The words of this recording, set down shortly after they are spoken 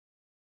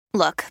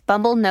Look,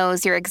 Bumble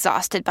knows you're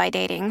exhausted by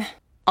dating.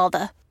 All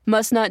the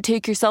must not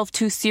take yourself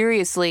too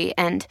seriously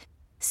and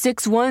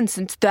 6'1"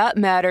 since that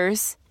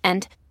matters.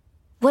 And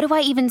what do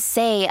I even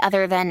say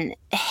other than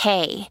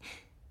hey?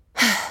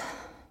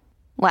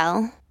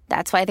 Well,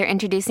 that's why they're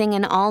introducing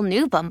an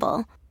all-new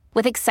Bumble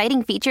with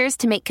exciting features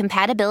to make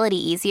compatibility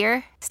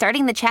easier,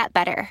 starting the chat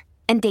better,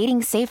 and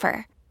dating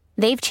safer.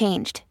 They've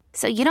changed,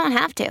 so you don't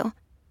have to.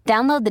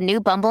 Download the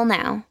new Bumble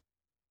now.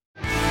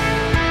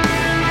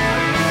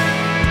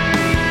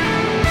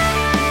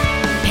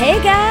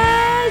 Hey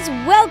guys,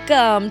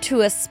 welcome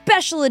to a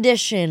special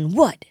edition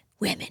What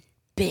Women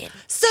Binge.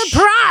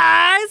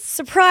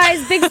 Surprise,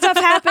 big stuff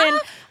happened.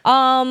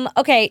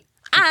 Okay,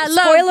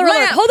 spoiler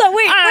alert. Hold on,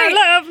 wait.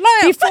 I love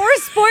lamp. Before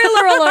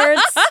spoiler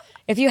alerts,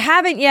 if you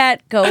haven't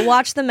yet, go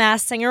watch The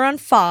Masked Singer on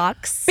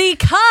Fox.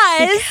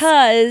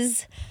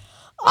 Because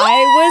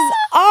I was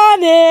on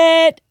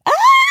it.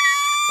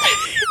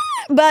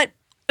 But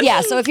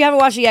yeah, so if you haven't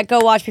watched it yet, go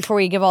watch before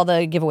we give all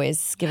the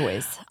giveaways.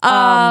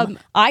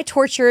 I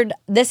tortured.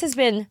 This has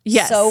been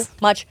so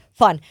much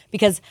fun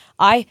because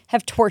I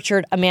have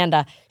tortured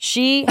Amanda.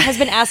 She has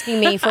been asking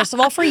me, first of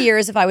all, for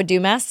years if I would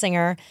do Masked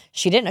Singer.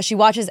 She didn't know. She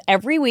watches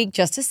every week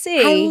just to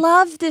see. I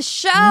love this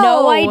show.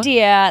 No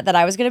idea that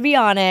I was going to be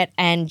on it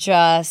and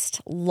just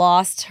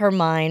lost her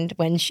mind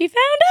when she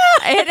found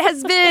out. It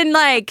has been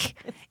like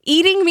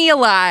eating me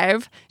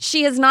alive.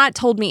 She has not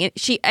told me.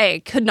 She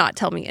could not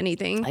tell me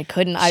anything. I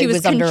couldn't. I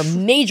was under a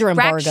major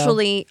embargo.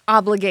 Actually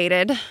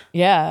obligated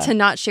to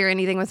not share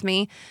anything with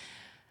me.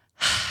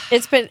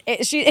 It's been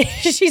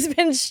she's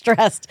been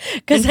stressed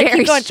because I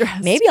keep going,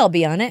 stressed. Maybe I'll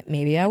be on it,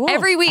 maybe I won't.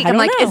 Every week I'm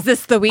like, know. Is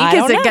this the week?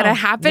 Is it gonna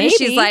happen? Maybe,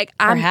 she's like,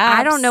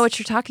 I don't know what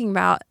you're talking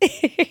about.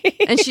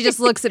 And she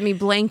just looks at me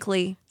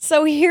blankly.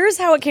 So here's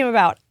how it came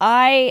about.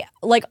 Let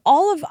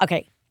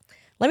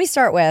me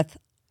start with,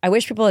 I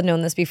wish people had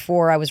known this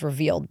before I was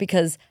revealed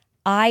because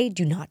I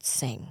do not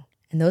sing.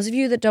 And those of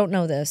you that don't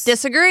know this,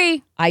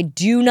 disagree. I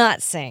do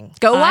not sing.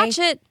 Go watch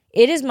it.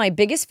 It is my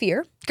biggest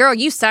fear. Girl,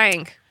 you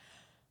sang.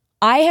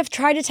 I have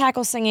tried to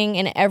tackle singing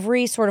in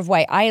every sort of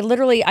way.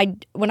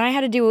 When I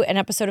had to do an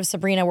episode of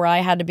Sabrina where I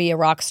had to be a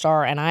rock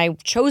star and I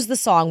chose the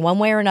song one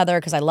way or another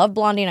because I love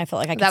Blondie and I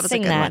felt like I could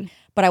sing that.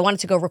 But I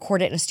wanted to go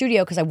record it in a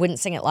studio because I wouldn't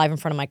sing it live in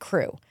front of my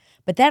crew.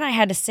 But then I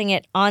had to sing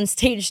it on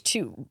stage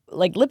to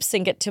lip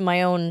sync it to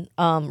my own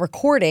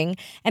recording.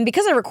 And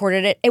because I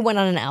recorded it, it went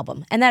on an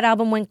album. And that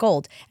album went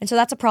gold. And so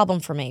that's a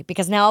problem for me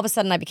because now all of a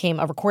sudden I became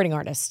a recording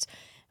artist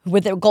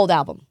with a gold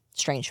album.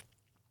 Strange.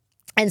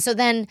 And so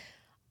then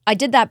I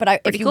did that,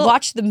 but if you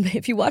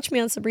watch me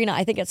on Sabrina,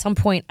 I think at some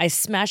point I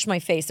smashed my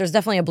face. There's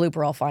definitely a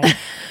blooper I'll find.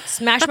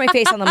 Smashed my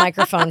face on the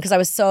microphone because I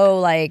was so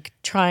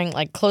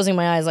closing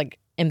my eyes,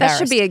 embarrassed. That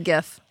should be a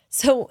gif.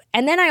 So,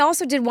 and then I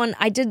also did one.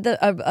 I did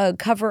a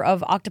cover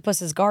of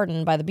Octopus's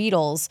Garden by the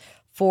Beatles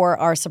for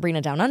our Sabrina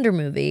Down Under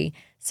movie.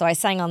 So I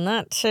sang on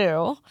that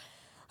too.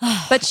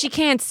 But she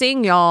can't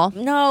sing, y'all.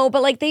 No,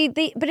 but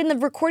but in the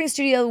recording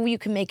studio, you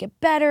can make it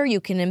better.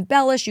 You can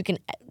embellish. You can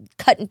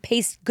cut and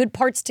paste good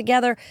parts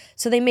together.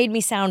 So they made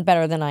me sound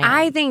better than I am.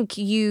 I think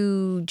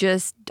you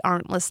just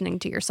aren't listening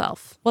to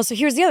yourself. Well, so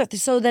here's the other thing.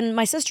 So then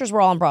my sisters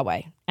were all on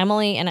Broadway.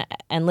 Emily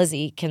and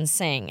Lizzie can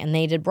sing, and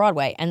they did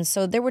Broadway. And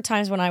so there were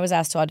times when I was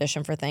asked to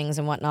audition for things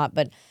and whatnot.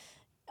 But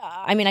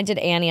I did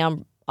Annie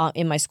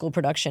in my school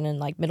production in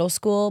middle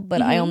school,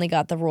 but I only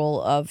got the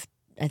role of,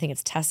 I think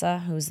it's Tessa,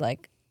 who's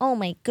like, oh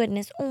my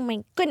goodness,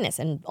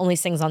 and only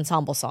sings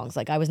ensemble songs.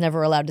 I was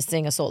never allowed to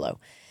sing a solo.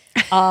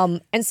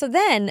 And so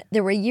then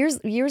there were years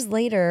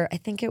later, I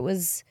think it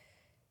was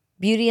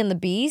Beauty and the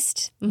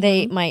Beast.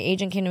 My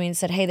agent came to me and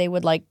said, hey, they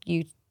would like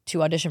you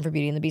to audition for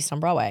Beauty and the Beast on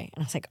Broadway.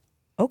 And I was like,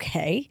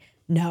 okay,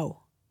 no.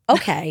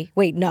 Okay,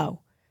 wait,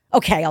 no.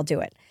 Okay, I'll do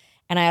it.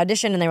 And I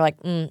auditioned and they were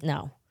like,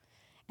 no.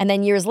 And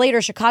then years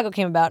later, Chicago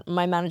came about.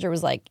 My manager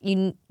was like,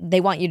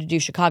 they want you to do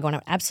Chicago. And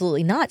I'm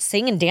absolutely not.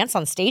 Sing and dance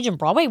on stage in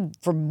Broadway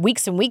for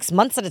weeks and weeks,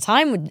 months at a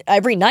time,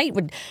 every night.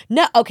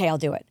 No, okay, I'll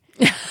do it.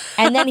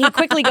 And then he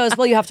quickly goes,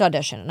 well, you have to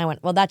audition. And I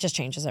went, well, that just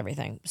changes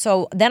everything.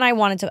 So then I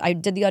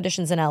did the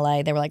auditions in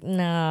LA. They were like,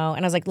 no.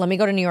 And I was like, let me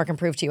go to New York and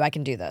prove to you I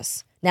can do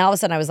this. Now all of a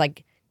sudden I was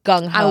like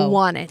gung-ho. I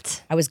want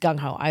it. I was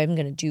gung-ho. I'm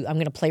going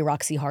to play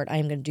Roxy Hart. I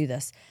am going to do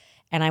this.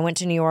 And I went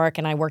to New York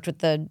and I worked with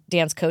the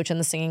dance coach and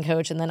the singing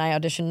coach. And then I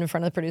auditioned in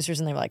front of the producers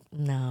and they were like,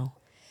 no.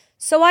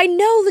 So I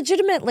know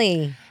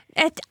legitimately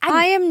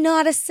I am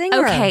not a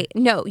singer. Okay,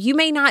 no, you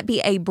may not be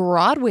a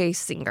Broadway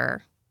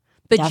singer,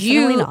 but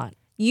definitely not.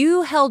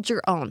 You held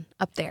your own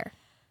up there.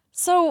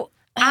 So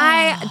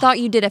I thought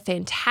you did a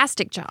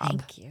fantastic job.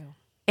 Thank you.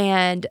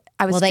 And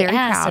I was very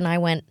proud. And I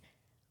went.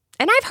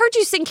 And I've heard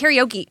you sing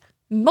karaoke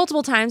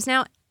multiple times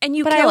now, and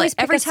you kill it always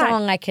every pick a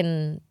song I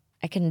can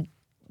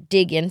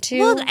dig into.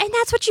 Well, and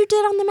that's what you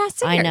did on The Masked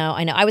Singer.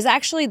 I know. I was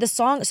actually the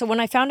song. So when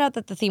I found out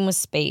that the theme was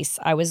space,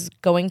 I was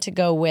going to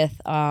go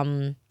with.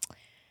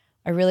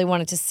 I really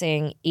wanted to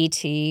sing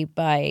E.T.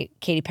 by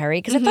Katy Perry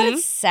because I thought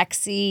it's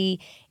sexy.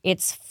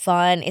 It's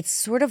fun. It's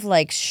sort of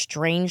like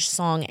strange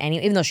song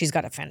anyway. Even though she's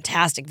got a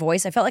fantastic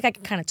voice, I felt like I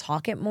could kind of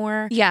talk it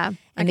more. Yeah,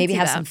 and maybe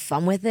have some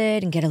fun with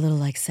it and get a little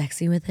like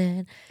sexy with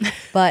it.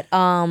 But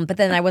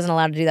then I wasn't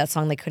allowed to do that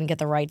song. They couldn't get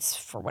the rights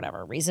for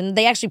whatever reason.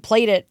 They actually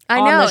played it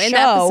on the show, in the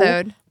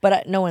episode,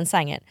 but no one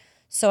sang it.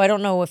 So I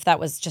don't know if that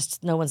was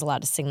just no one's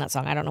allowed to sing that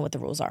song. I don't know what the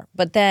rules are.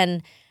 But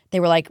then they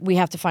were like, we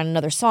have to find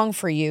another song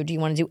for you. Do you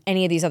want to do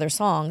any of these other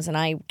songs? And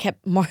I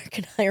kept, Mark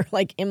and I are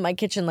like in my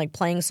kitchen, like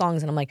playing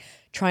songs. And I'm like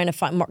trying to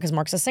find, because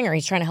Mark's a singer.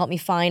 He's trying to help me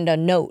find a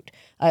note,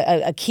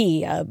 a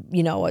key, a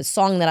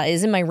song that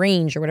is in my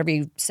range or whatever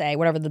you say,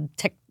 whatever the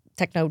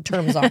techno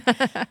terms are.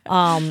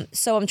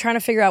 So I'm trying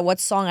to figure out what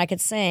song I could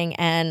sing.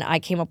 And I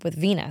came up with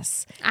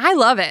Venus. I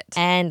love it.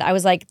 And I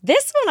was like,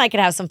 this one I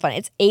could have some fun.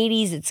 It's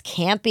 80s. It's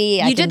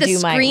campy. I can did the do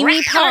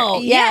screamy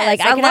part. Yeah,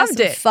 like I could have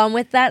some it. fun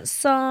with that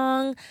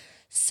song.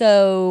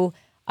 So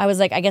I was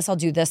like, I guess I'll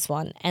do this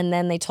one. And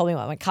then they told me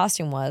what my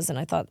costume was. And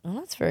I thought, oh,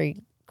 that's very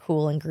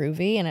cool and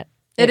groovy. And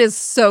it is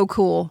so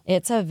cool.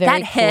 It's a very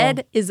That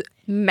head is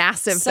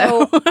massive,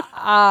 so,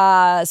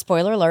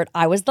 spoiler alert,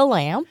 I was the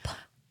lamp.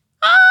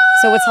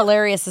 So what's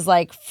hilarious is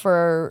like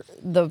for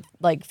the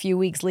like few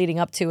weeks leading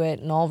up to it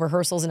and all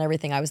rehearsals and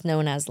everything, I was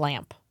known as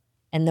Lamp.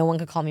 And no one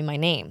could call me my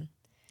name.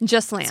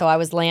 Just Lamp. So I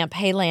was Lamp,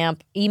 hey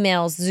Lamp,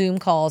 emails, Zoom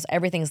calls,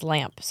 everything's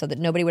Lamp, so that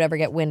nobody would ever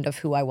get wind of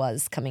who I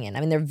was coming in.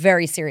 I mean, they're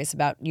very serious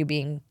about you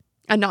being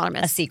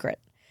anonymous, a secret.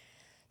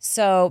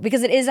 So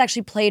because it is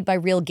actually played by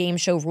real game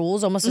show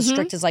rules, almost as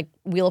strict as like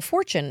Wheel of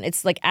Fortune.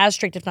 It's like as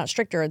strict, if not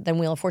stricter, than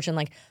Wheel of Fortune.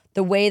 Like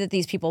the way that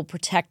these people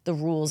protect the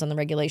rules and the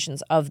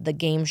regulations of the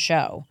game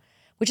show,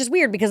 which is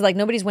weird because like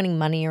nobody's winning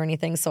money or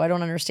anything. So I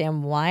don't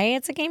understand why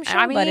it's a game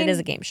show, but it is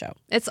a game show.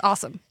 It's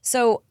awesome.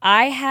 So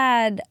I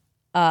had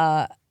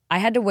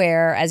to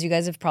wear, as you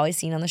guys have probably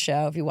seen on the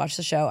show, if you watch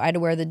the show, I had to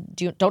wear the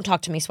Don't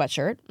Talk to Me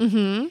sweatshirt.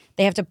 Mm-hmm.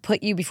 They have to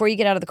put you, before you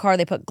get out of the car,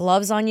 they put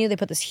gloves on you. They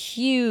put this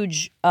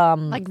huge...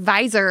 like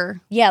visor.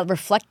 Yeah,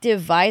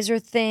 reflective visor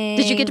thing.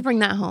 Did you get to bring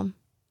that home?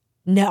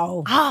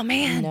 No. Oh,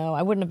 man. No,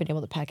 I wouldn't have been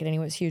able to pack it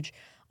anyway. It was huge.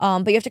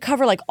 But you have to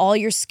cover like all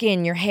your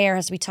skin. Your hair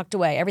has to be tucked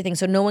away, everything.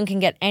 So no one can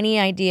get any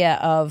idea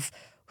of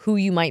who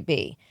you might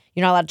be.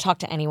 You're not allowed to talk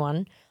to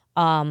anyone.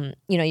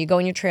 You go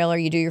in your trailer,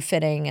 you do your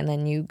fitting, and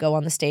then you go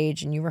on the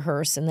stage and you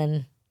rehearse, and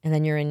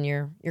then you're in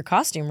your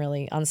costume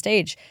really on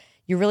stage.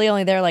 You're really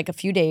only there like a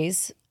few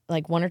days,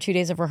 like 1 or 2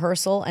 days of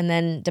rehearsal, and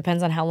then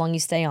depends on how long you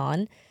stay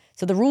on.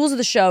 So the rules of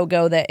the show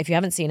go that if you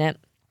haven't seen it,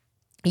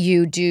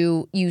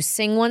 you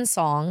sing one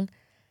song,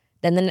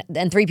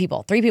 then three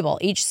people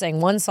each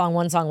sing one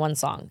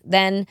song.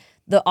 Then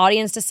the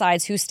audience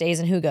decides who stays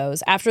and who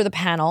goes. After the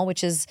panel,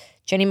 which is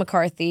Jenny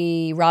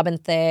McCarthy, Robin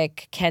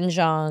Thicke, Ken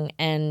Jeong,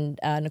 and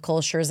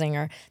Nicole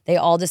Scherzinger, they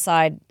all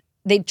decide,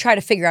 they try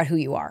to figure out who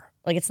you are.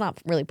 Like it's not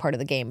really part of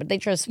the game, but they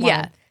just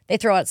they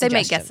throw out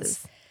suggestions. They make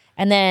guesses.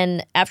 And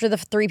then after the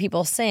three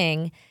people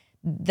sing,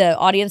 the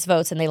audience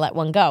votes and they let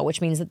one go,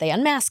 which means that they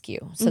unmask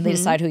you. So they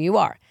decide who you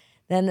are.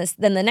 Then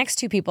the next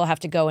two people have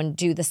to go and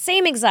do the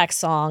same exact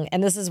song,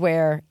 and this is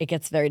where it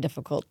gets very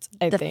difficult.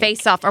 I think.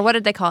 Face-off, or what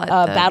did they call it?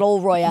 Battle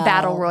Royale.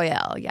 Battle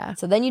Royale, yeah.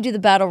 So then you do the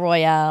Battle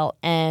Royale,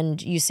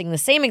 and you sing the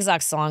same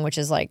exact song, which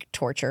is like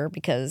torture,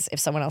 because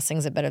if someone else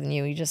sings it better than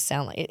you, you just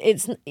sound like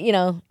it's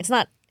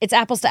not. It's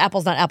apples to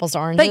apples, not apples to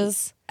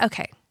oranges.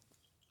 Okay,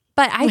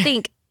 but I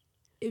think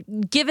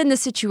given the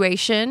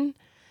situation,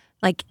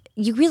 like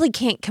you really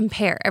can't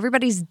compare.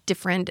 Everybody's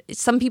different.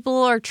 Some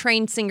people are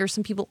trained singers,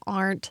 some people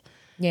aren't.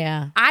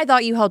 Yeah. I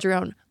thought you held your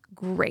own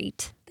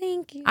great.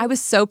 Thank you. I was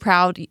so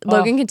proud.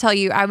 Logan can tell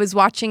you, I was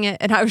watching it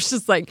and I was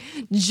just like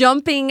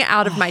jumping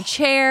out of my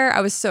chair.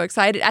 I was so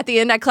excited. At the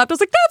end, I clapped. I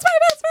was like, that's my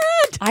best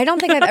friend. I don't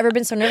think I've ever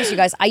been so nervous, you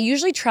guys. I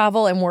usually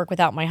travel and work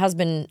without my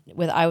husband,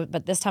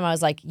 but this time I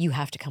was like, you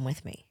have to come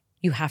with me.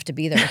 You have to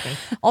be there with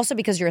me. Also,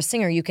 because you're a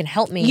singer, you can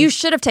help me. You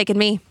should have taken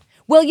me.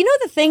 Well,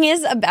 the thing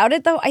is about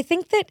it, though, I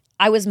think that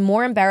I was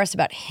more embarrassed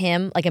about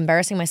him, like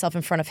embarrassing myself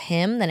in front of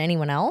him than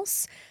anyone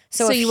else.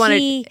 So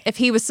if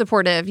he was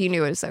supportive, you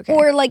knew it was okay.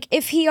 Or like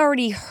if he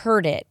already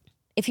heard it,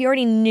 if he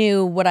already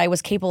knew what I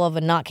was capable of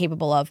and not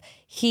capable of,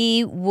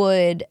 it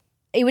would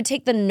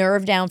take the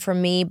nerve down for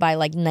me by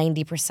like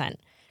 90%.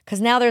 Because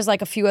now there's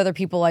like a few other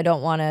people I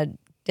don't want to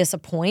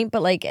disappoint,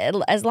 but like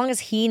as long as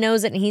he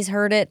knows it and he's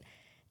heard it,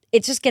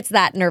 it just gets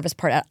that nervous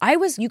part out. I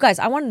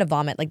wanted to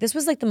vomit. Like this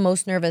was like the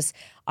most nervous,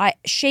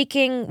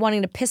 shaking,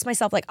 wanting to piss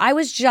myself. Like I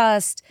was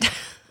just...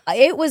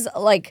 It was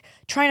like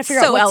trying to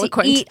figure out what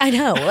to eat. I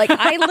know. Like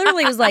I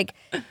literally was like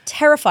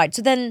terrified.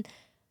 So then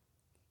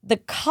the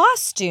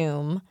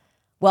costume,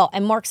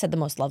 and Mark said the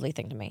most lovely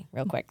thing to me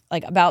real quick,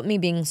 like about me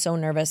being so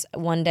nervous.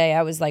 One day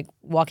I was like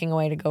walking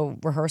away to go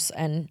rehearse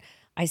and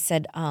I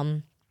said,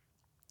 I'm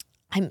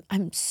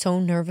so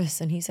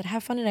nervous. And he said,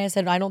 have fun today. I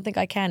said, I don't think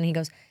I can. And he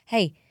goes,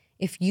 hey,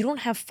 if you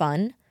don't have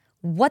fun,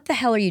 what the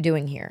hell are you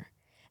doing here?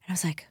 And I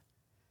was like,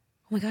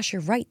 oh my gosh,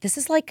 you're right. This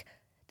is like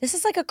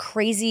a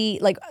crazy,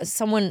 like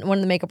one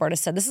of the makeup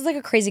artists said, this is like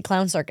a crazy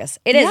clown circus.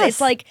 It is. Yes.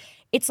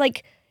 It's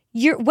like,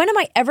 when am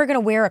I ever going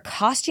to wear a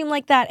costume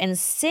like that and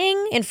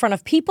sing in front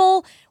of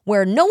people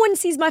where no one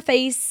sees my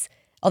face?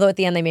 Although at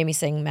the end they made me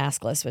sing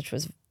Maskless, which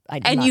was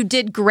you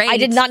did great. I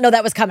did not know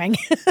that was coming,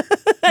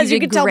 as you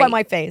could tell by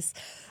my face.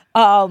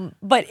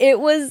 But it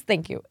was,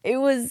 thank you. It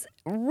was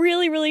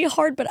really, really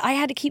hard. But I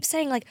had to keep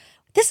saying, like,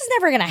 this is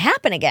never going to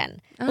happen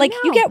again. Like,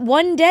 you get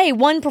one day,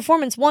 one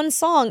performance, one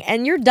song,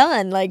 and you're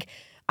done. Like,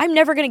 I'm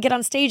never going to get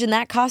on stage in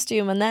that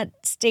costume and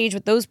that stage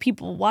with those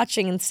people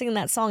watching and singing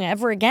that song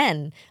ever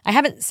again. I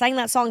haven't sang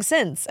that song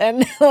since.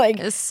 And, like,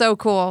 It's so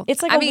cool.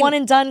 It's like one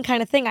and done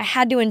kind of thing. I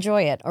had to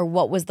enjoy it, or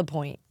what was the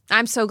point?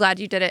 I'm so glad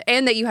you did it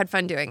and that you had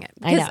fun doing it.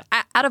 I know.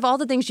 Out of all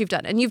the things you've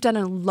done, and you've done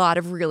a lot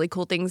of really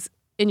cool things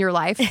in your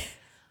life,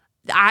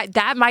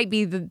 that might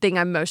be the thing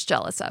I'm most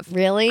jealous of.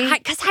 Really?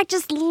 Because I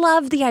just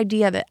love the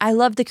idea of it. I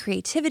love the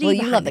creativity. Well, you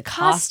behind love the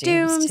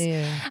costumes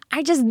too.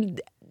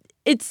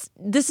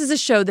 This is a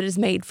show that is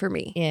made for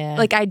me. Yeah.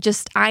 Like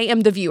I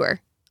am the viewer.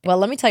 Well,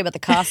 let me tell you about the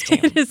costume.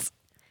 It is.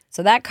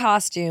 So that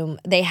costume,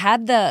 they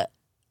had the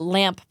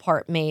lamp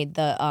part made,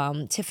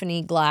 the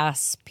Tiffany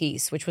glass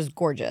piece, which was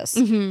gorgeous.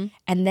 Mm-hmm.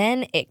 And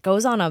then it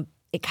goes on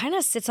it kind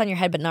of sits on your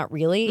head, but not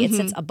really. Mm-hmm. It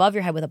sits above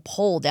your head with a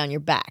pole down your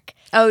back.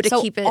 Oh,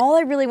 to keep it. All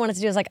I really wanted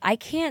to do is, like, I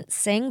can't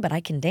sing, but I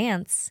can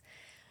dance.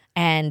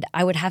 And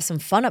I would have some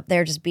fun up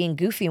there just being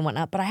goofy and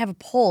whatnot, but I have a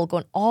pole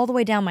going all the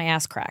way down my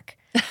ass crack.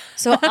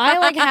 So I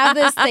like have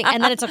this thing,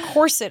 and then it's a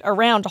corset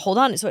around to hold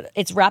on. So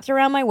it's wrapped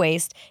around my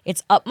waist,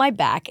 it's up my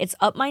back, it's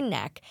up my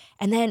neck,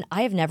 and then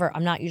I'm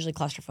not usually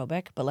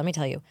claustrophobic, but let me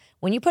tell you,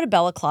 when you put a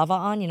balaclava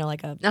on,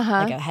 like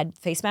a head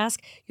face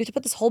mask, you have to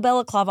put this whole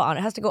balaclava on.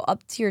 It has to go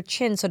up to your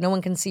chin so no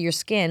one can see your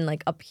skin,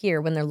 like up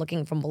here when they're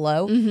looking from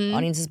below. The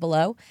audience is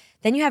below.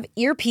 Then you have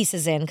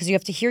earpieces in because you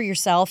have to hear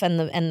yourself and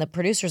the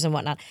producers and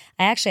whatnot.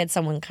 I actually had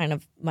someone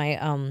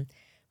my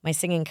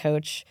singing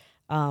coach,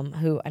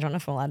 who I don't know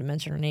if I'm allowed to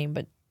mention her name,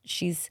 but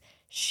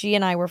she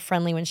and I were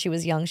friendly when she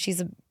was young.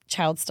 She's a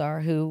child star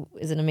who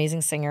is an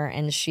amazing singer,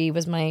 and she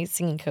was my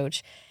singing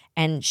coach.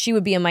 And she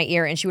would be in my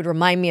ear and she would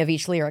remind me of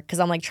each lyric because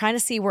I'm like trying to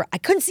see where I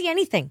couldn't see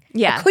anything.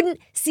 Yeah. I couldn't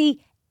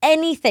see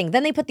anything.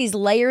 Then they put these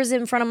layers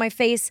in front of my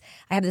face.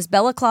 I have this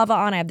balaclava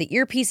on. I have the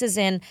earpieces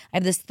in. I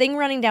have this thing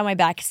running down my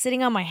back,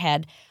 sitting on my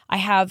head. I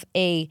have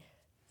a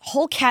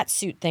whole cat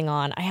suit thing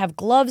on. I have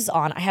gloves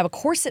on. I have a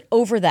corset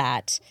over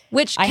that.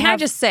 Which I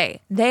just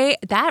say,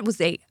 that was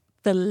the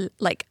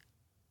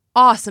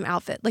awesome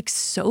outfit. Like,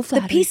 so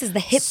flattering. The pieces, the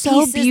hip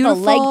so pieces, beautiful.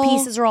 the leg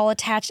pieces are all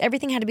attached.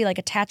 Everything had to be like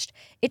attached.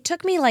 It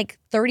took me like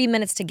 30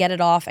 minutes to get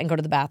it off and go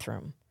to the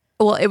bathroom.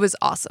 Well, it was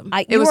awesome.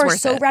 You was are worth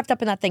so it. wrapped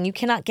up in that thing. You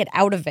cannot get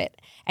out of it.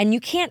 And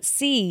you can't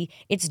see.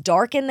 It's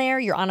dark in there.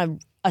 You're on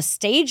a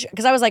stage.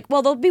 Because I was like,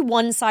 well, there'll be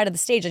one side of the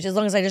stage. As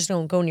long as I just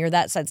don't go near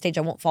that side stage,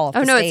 I won't fall off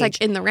the stage. Oh, no, it's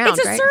like in the round,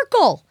 It's a right?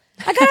 circle.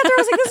 I got out there. I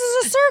was like, this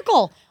is a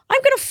circle. I'm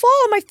going to fall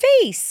on my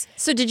face.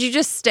 So did you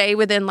just stay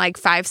within like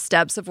 5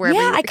 steps of wherever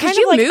you were? I kind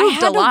you of like, moved I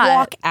had a lot. to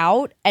walk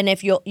out, and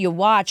if you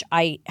watch,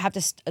 I have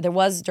to. There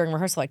was during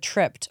rehearsal, I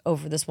tripped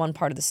over this one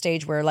part of the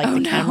stage where like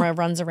the camera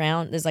runs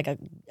around. There's like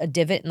a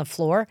divot in the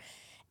floor,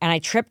 and I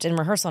tripped in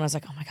rehearsal, and I was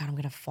like, oh my God, I'm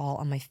gonna fall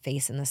on my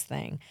face in this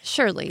thing.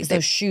 Surely. 'Cause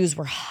those shoes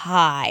were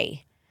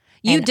high.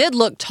 You and did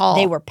look tall.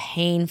 They were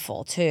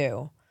painful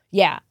too.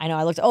 Yeah, I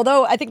know.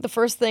 Although I think the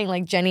first thing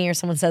like Jenny or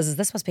someone says is,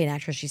 "This must be an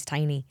actress. She's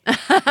tiny."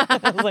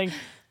 I was like,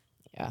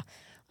 yeah.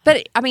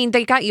 But, I mean,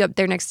 they got you up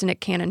there next to Nick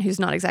Cannon, who's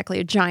not exactly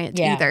a giant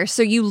Yeah. either.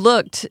 So you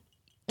looked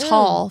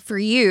tall for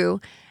you,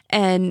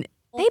 and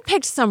they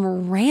picked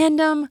some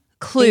random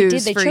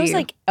clues They for chose you.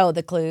 like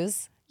the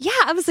clues. Yeah,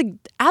 I was like,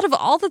 out of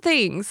all the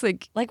things,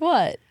 like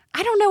what?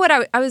 I don't know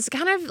what I was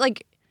kind of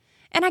like,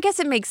 and I guess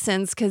it makes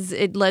sense because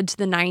it led to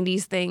the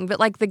 90s thing, but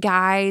like the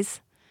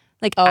guys,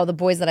 like, The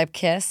Boys That I've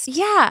Kissed.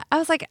 yeah, I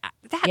was like,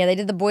 that. Yeah, they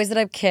did The Boys That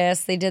I've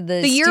Kissed. They did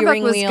the yearbook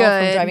steering was wheel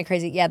good. from Drive Me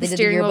Crazy. Yeah, they did the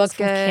steering wheel yearbook was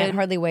from Can't good.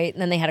 Hardly Wait.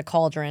 And then they had a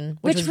cauldron,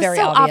 which was was very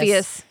so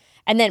obvious.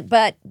 And then,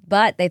 but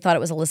they thought it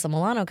was Alyssa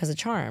Milano because of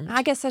Charmed.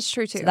 I guess that's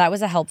true too. So that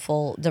was a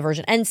helpful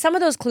diversion. And some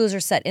of those clues are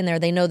set in there.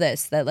 They know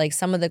this, that like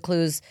some of the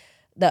clues,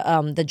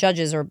 the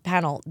judges or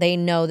panel, they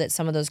know that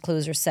some of those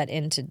clues are set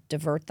in to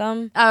divert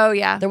them. Oh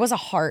yeah. There was a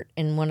heart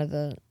in one of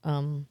the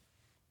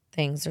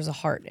things. There's a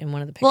heart in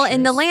one of the pictures. Well,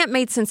 and the lamp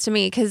made sense to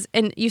me because,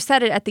 and you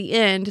said it at the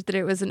end that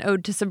it was an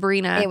ode to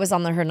Sabrina. It was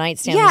on her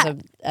nightstand. Yeah. It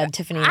was a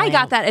Tiffany I lamp.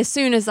 got that as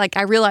soon as like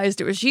I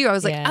realized it was you. I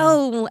was like, Yeah.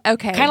 oh,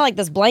 okay. Kind of like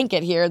this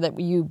blanket here that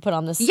you put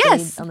on this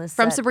Yes, on this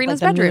from set, Sabrina's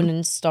like the bedroom. moon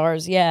and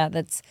stars. Yeah,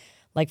 that's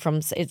like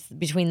it's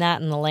between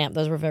that and the lamp.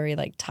 Those were very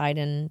like tied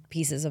in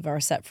pieces of our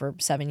set for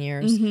 7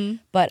 years. Mm-hmm.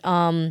 But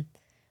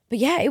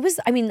yeah, it was.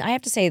 I mean, I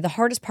have to say the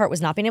hardest part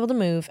was not being able to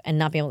move and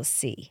not being able to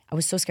see. I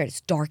was so scared. It's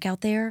dark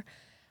out there.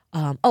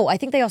 I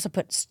think they also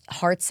put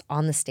hearts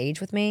on the stage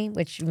with me,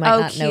 which you might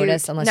not cute.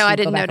 notice unless No, you I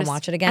go didn't back notice. and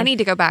watch it again. I need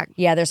to go back.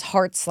 Yeah, there's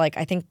hearts. Like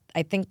I think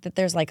that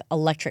there's like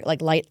electric,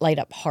 like light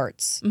up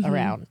hearts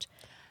around.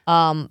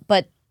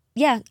 But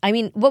yeah, I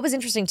mean, what was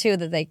interesting too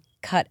that they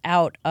cut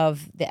out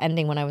of the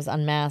ending when I was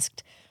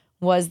unmasked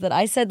was that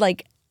I said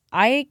like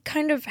I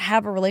kind of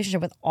have a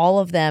relationship with all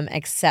of them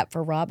except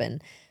for Robin.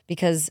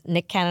 Because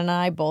Nick Cannon and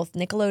I, both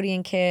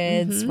Nickelodeon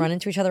kids, run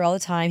into each other all the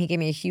time. He gave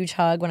me a huge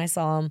hug when I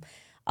saw him.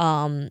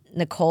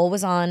 Nicole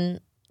was on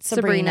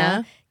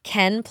Sabrina.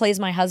 Ken plays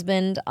my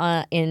husband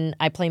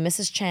I play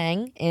Mrs.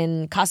 Chang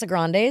in Casa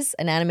Grandes,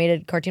 an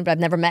animated cartoon, but I've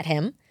never met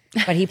him.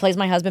 But he plays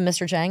my husband,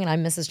 Mr. Chang, and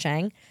I'm Mrs.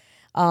 Chang.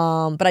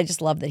 But I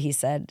just love that he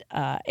said,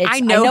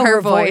 I know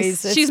her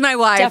voice. It's She's my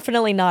wife.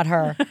 Definitely not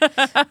her.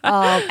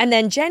 And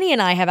then Jenny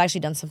and I have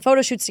actually done some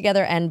photo shoots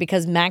together. And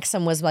because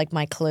Maxim was like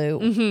my clue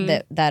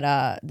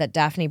that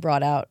Daphne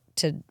brought out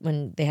to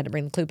when they had to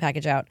bring the clue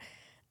package out,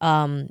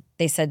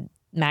 they said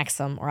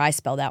Maxim, or I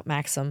spelled out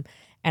Maxim.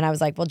 And I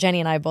was like, well, Jenny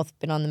and I have both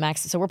been on the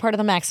Maxim. So we're part of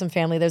the Maxim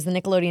family. There's the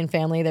Nickelodeon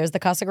family. There's the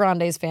Casa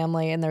Grandes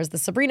family. And there's the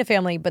Sabrina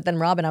family. But then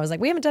Rob and I was like,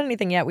 we haven't done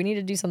anything yet. We need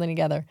to do something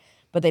together.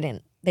 But they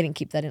didn't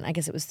keep that in. I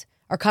guess it was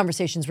our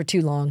conversations were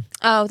too long.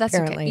 Oh, that's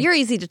apparently. okay. You're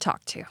easy to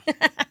talk to.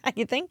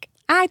 You think?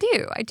 I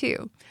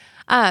do.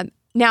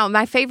 Now,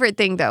 my favorite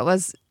thing, though,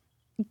 was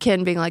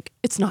Ken being like,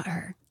 it's not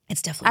her.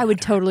 It's definitely I would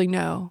not her. totally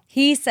know.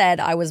 He said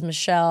I was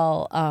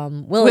Michelle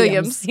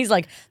Williams. He's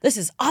like, this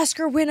is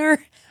Oscar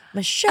winner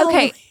Michelle.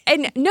 Okay,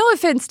 and no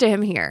offense to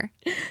him here,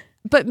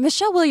 but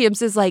Michelle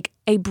Williams is like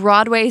a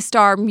Broadway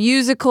star,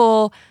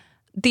 musical,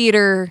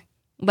 theater,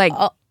 like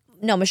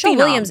no, Michelle phenom.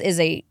 Williams is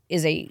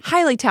a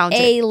highly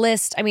talented.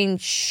 A-list. I mean,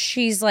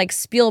 she's like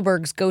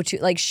Spielberg's go-to.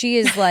 Like she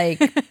is like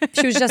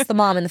she was just the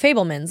mom in The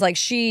Fabelmans. Like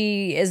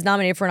she is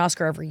nominated for an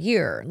Oscar every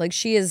year. Like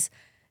she is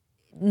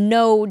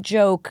no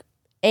joke.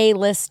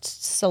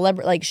 A-list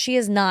celebrity. Like she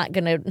is not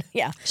gonna.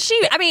 Yeah.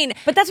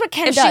 But that's what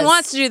Ken does. If she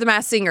wants to do The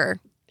Masked Singer,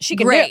 she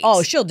can. Great.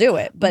 She'll do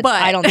it. But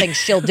I don't think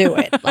she'll do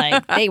it.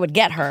 Like they would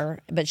get her,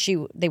 but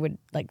they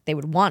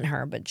would want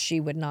her, but she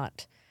would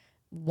not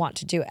want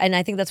to do it. And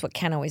I think that's what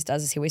Ken always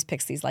does. Is he always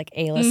picks these like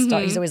A-list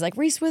stars. He's always like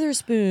Reese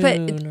Witherspoon,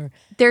 but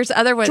there's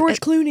other ones. George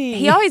Clooney.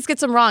 He always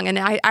gets them wrong, and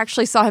I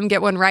actually saw him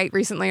get one right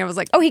recently. I was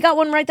like, oh, he got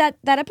one right that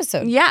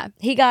episode. Yeah,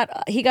 he got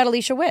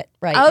Alicia Witt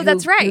right. Oh,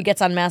 that's right. Who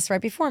gets on Mass right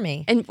before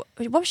me. And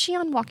what was she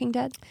on Walking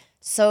Dead?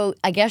 So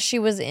I guess she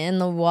was in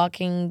The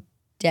Walking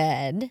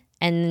Dead,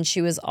 and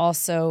she was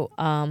also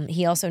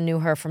he also knew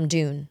her from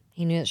Dune.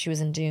 He knew that she was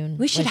in Dune.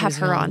 We should have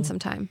her on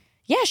sometime.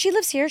 Yeah, she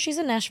lives here. She's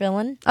a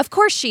Nashvilleian. Of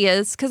course she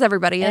is, because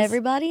everybody is.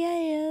 Everybody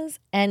is.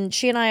 And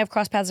she and I have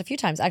crossed paths a few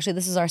times. Actually,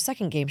 this is our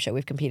second game show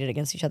we've competed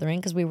against each other in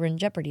because we were in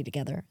Jeopardy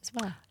together as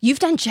well. You've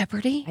done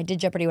Jeopardy? I did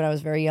Jeopardy when I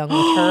was very young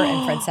with her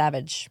and Fred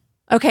Savage.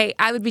 Okay,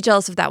 I would be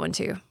jealous of that one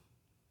too.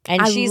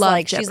 And she's love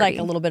like Jeopardy.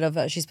 a little bit of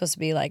she's supposed to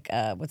be like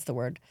what's the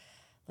word?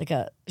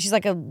 She's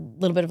like a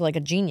little bit of like a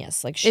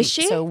genius. Like Is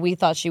she? So me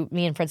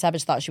and Fred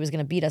Savage thought she was going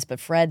to beat us, but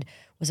Fred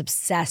was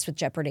obsessed with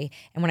Jeopardy.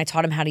 And when I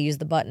taught him how to use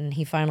the button,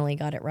 he finally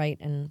got it right.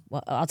 And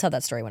well, I'll tell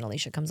that story when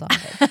Alicia comes on.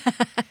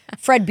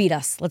 Fred beat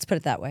us. Let's put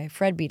it that way.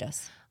 Fred beat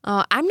us.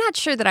 I'm not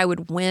sure that I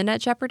would win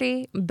at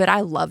Jeopardy, but I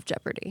love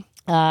Jeopardy.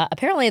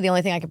 Apparently, the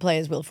only thing I could play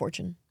is Wheel of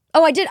Fortune.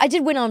 Oh, I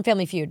did win on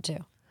Family Feud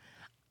too.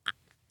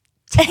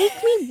 Take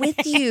me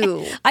with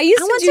you. I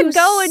want to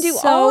go and do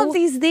all of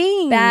these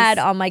things. Bad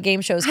on my game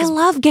shows. I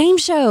love game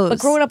shows. But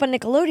growing up on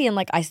Nickelodeon,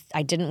 like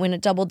I didn't win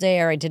at Double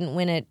Dare. I didn't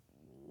win at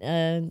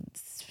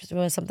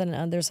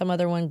something. There's some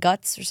other one,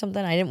 Guts or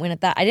something. I didn't win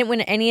at that. I didn't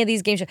win at any of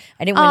these game shows.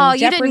 I didn't win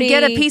Jeopardy. You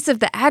didn't get a piece of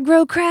the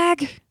aggro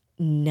crag?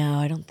 No,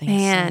 I don't think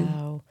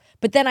so.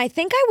 But then I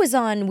think I was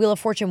on Wheel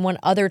of Fortune one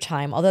other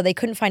time, although they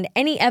couldn't find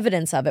any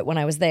evidence of it when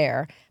I was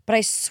there. But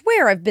I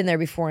swear I've been there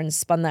before and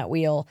spun that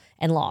wheel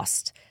and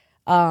lost.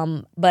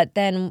 But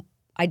then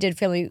I did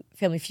Family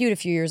Feud a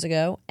few years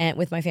ago and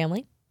with my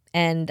family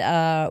and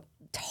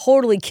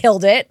totally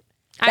killed it.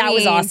 That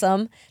was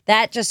awesome.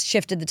 That just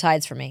shifted the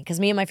tides for me because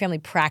me and my family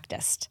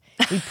practiced.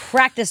 We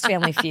practiced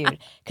Family Feud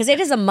because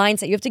it is a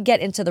mindset. You have to get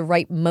into the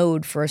right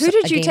mode for a game show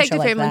like that. Who did you take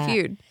to Family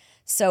Feud?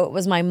 So it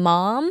was my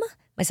mom,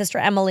 my sister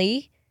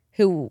Emily,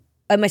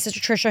 my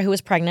sister Trisha, who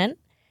was pregnant,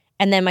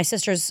 and then my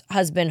sister's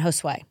husband,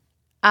 Josue.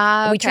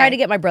 We tried to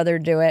get my brother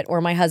to do it, or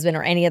my husband,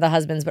 or any of the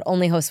husbands, but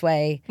only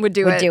Josue would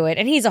do it.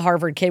 And he's a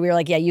Harvard kid. We were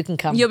like, yeah, you can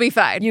come. You'll be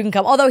fine. You can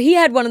come. Although he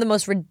had one of the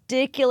most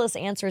ridiculous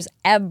answers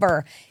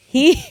ever.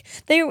 It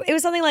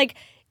was something like,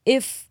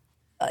 if,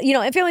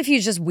 and Family Feud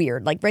is just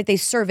weird. Like, right, they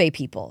survey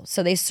people.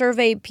 So they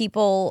survey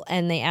people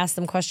and they ask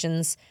them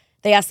questions.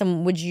 They ask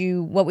them,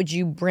 what would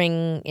you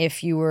bring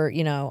if you were,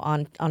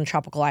 on a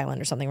tropical island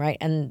or something, right?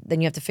 And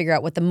then you have to figure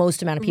out what the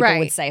most amount of people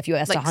would say if you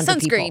asked like 100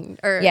 people. Sunscreen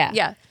or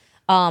yeah.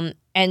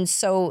 And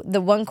so the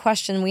one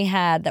question we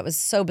had that was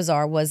so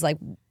bizarre was like,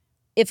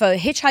 if a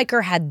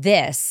hitchhiker had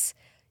this,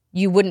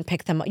 you wouldn't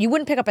pick them up. You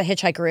wouldn't pick up a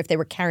hitchhiker if they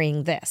were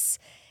carrying this.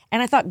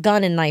 And I thought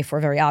gun and knife were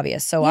very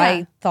obvious. So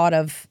I thought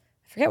of,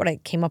 I forget what I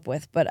came up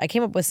with, but I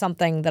came up with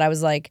something that I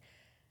was like,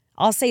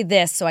 I'll say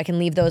this so I can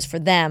leave those for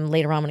them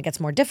later on when it gets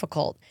more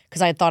difficult,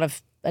 because I had thought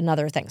of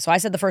another thing. So I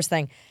said the first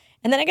thing.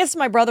 And then I gets to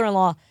my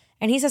brother-in-law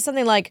and he says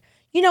something like,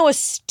 a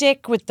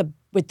stick with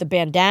the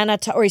bandana,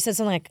 or he said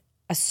something like,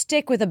 a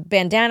stick with a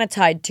bandana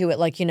tied to it,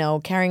 like,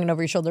 carrying it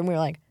over your shoulder. And we were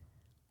like,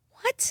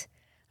 what?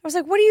 I was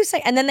like, what do you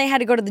say? And then they had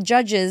to go to the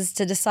judges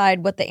to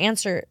decide what the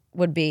answer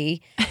would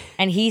be.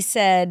 And they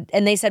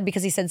said,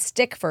 because he said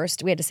stick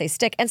first, we had to say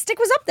stick. And stick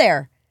was up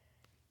there.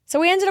 So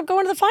we ended up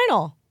going to the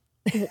final.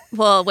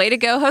 Well, way to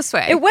go,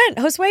 Josue. It went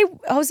Jose,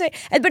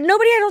 but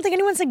nobody. I don't think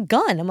anyone said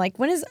gun. I'm like,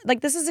 when is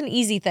this is an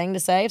easy thing to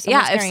say. If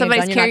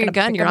somebody's carrying a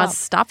gun, you're not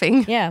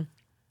stopping. Yeah.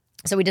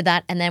 So we did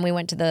that, and then we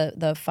went to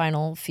the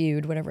final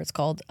feud, whatever it's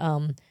called,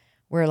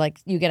 where like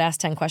you get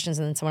asked 10 questions,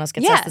 and then someone else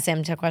gets asked the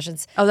same 10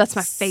 questions. Oh, that's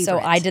my favorite. So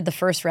I did the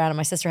first round, and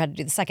my sister had to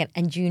do the second.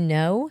 And you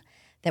know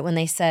that when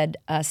they said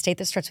state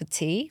that starts with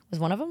T was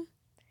one of them,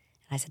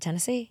 and I said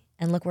Tennessee.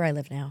 And look where I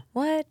live now.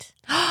 What?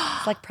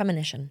 It's like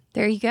premonition.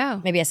 There you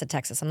go. Maybe I said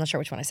Texas. I'm not sure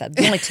which one I said.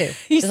 There's only two.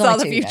 You There's saw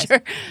only the two, you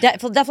future.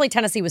 Definitely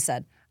Tennessee was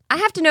said. I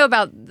have to know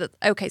about so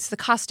the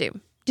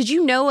costume. Did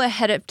you know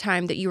ahead of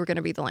time that you were going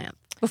to be the lamp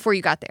before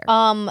you got there?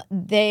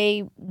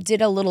 They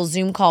did a little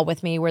Zoom call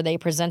with me where they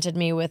presented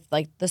me with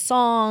like the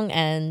song,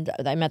 and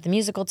I met the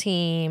musical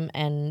team,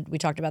 and we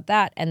talked about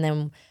that. And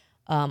then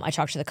I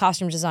talked to the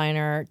costume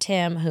designer,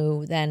 Tim,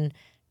 who then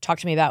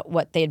talked to me about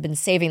what they had been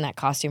saving that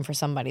costume for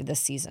somebody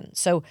this season.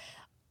 So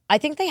I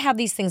think they have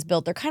these things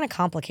built. They're kind of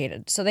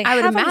complicated. So they I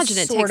would have them imagine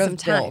it sort takes of some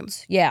time.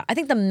 built. Yeah, I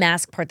think the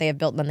mask part they have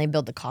built, and then they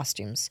build the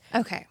costumes.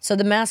 Okay. So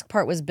the mask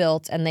part was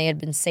built, and they had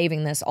been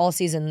saving this all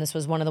season. This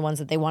was one of the ones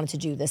that they wanted to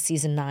do this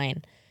season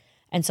 9.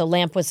 And so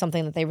Lamp was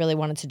something that they really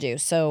wanted to do.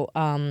 So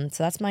so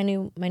that's my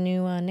new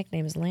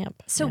nickname is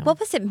Lamp. So now.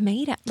 what was it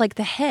made out? Like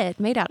the head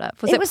made out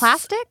of? Was it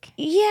plastic?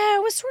 Yeah,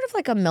 it was sort of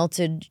like a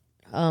melted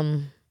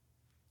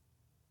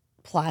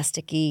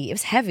plasticky. It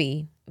was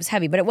heavy.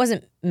 But it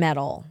wasn't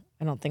metal.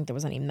 I don't think there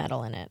was any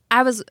metal in it.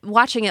 I was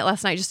watching it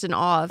last night just in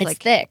awe of it's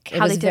like thick. how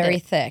it was they did very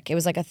it. thick. It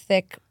was like a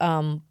thick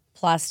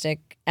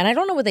plastic. And I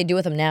don't know what they do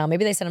with them now.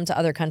 Maybe they send them to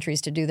other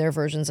countries to do their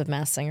versions of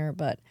Masked Singer,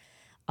 but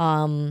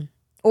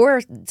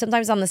or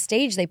sometimes on the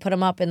stage they put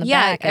them up in the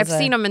back. Yeah, I've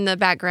seen them in the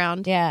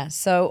background. Yeah.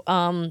 So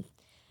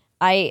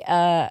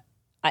I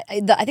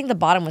think the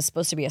bottom was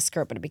supposed to be a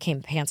skirt, but it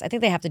became pants. I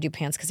think they have to do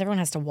pants because everyone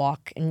has to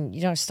walk, and you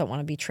just don't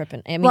want to be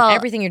tripping. I mean,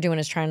 everything you're doing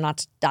is trying not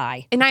to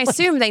die. And I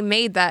assume they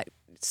made that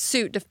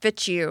suit to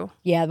fit you.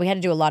 Yeah, we had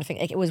to do a lot of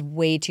things. Like, it was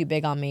way too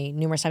big on me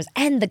numerous times.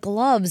 And the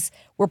gloves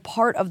were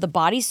part of the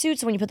bodysuit.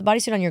 So when you put the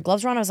bodysuit on, your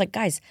gloves were on. I was like,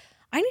 guys,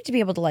 I need to be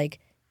able to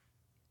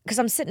because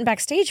I'm sitting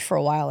backstage for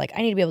a while. Like,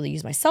 I need to be able to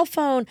use my cell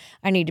phone.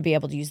 I need to be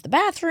able to use the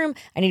bathroom.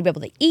 I need to be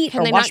able to eat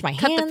or wash my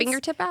hands. Cut the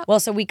fingertip out? Well,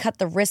 so we cut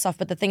the wrists off,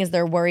 but the thing is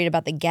they're worried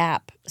about the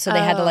gap. So they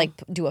had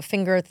to do a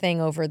finger thing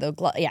over the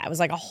glove. Yeah, it was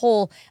like a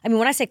whole, I mean,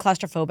 when I say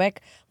claustrophobic,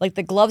 like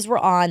the gloves were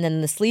on,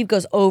 then the sleeve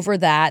goes over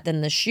that, then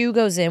the shoe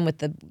goes in with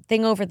the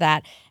thing over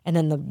that, and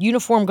then the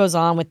uniform goes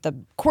on with the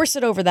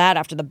corset over that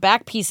after the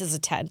back piece is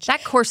attached.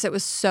 That corset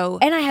was so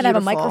And I had to have a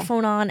beautiful.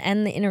 microphone on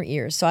and the inner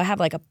ears. So I have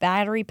like a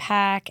battery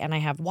pack and I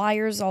have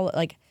wires all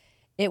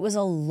it was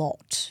a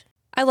lot.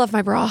 I love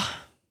my bra.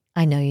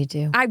 I know you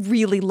do. I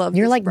really love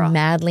You're this like bra.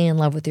 madly in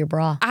love with your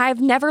bra. I've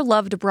never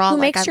loved a bra. Who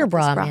like makes I your love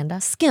this bra,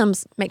 Amanda?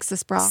 Skims makes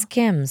this bra.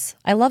 Skims.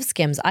 I love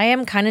Skims. I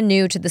am kind of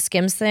new to the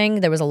Skims thing.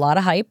 There was a lot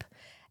of hype.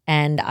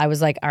 And I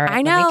was like, all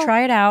right, let me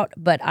try it out.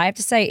 But I have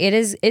to say,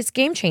 it's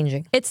game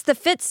changing. It's the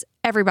Fits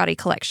Everybody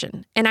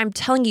collection. And I'm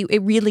telling you,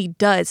 it really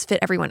does fit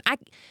everyone.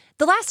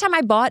 The last time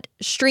I bought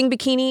string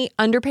bikini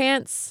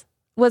underpants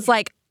was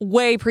like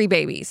way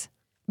pre-babies.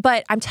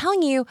 But I'm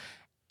telling you,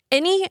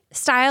 any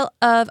style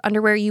of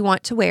underwear you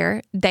want to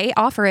wear, they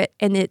offer it,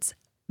 and it's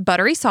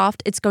buttery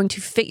soft. It's going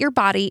to fit your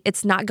body.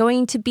 It's not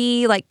going to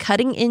be like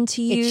cutting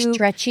into you. It's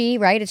stretchy,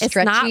 right? It's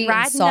stretchy not and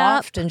riding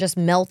soft up. and just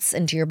melts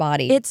into your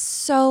body. It's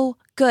so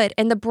good.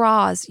 And the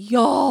bras,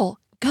 y'all,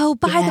 go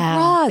buy the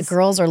bras. The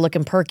girls are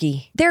looking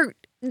perky.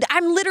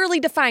 I'm literally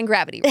defying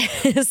gravity.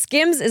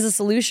 Skims is a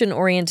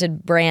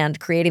solution-oriented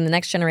brand creating the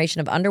next generation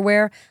of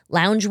underwear,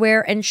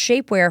 loungewear, and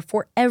shapewear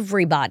for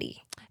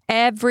everybody.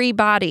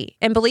 Everybody.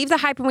 And believe the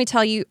hype when we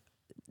tell you,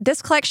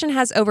 this collection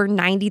has over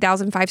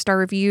 90,000 5-star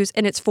reviews,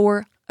 and it's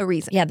for a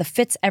reason. Yeah, the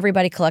Fits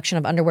Everybody collection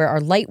of underwear are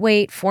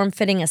lightweight,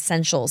 form-fitting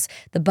essentials.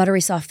 The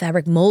buttery soft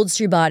fabric molds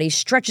to your body,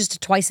 stretches to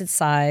twice its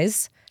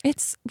size.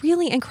 It's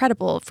really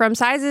incredible. From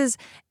sizes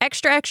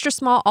extra, extra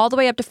small all the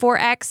way up to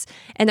 4X.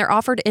 And they're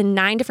offered in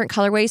 9 different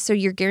colorways. So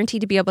you're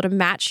guaranteed to be able to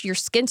match your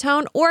skin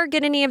tone or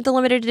get any of the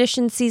limited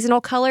edition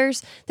seasonal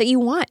colors that you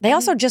want. They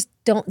also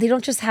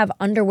don't just have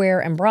underwear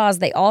and bras.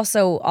 They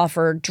also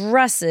offer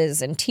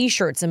dresses and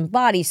t-shirts and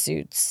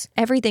bodysuits.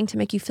 Everything to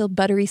make you feel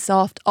buttery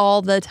soft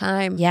all the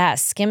time. Yeah,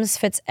 Skims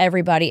fits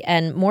everybody.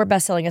 And more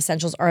best-selling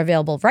essentials are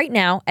available right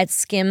now at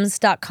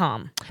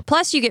skims.com.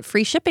 Plus, you get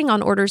free shipping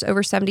on orders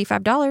over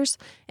 $75.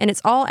 And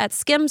it's all at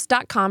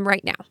skims.com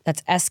right now.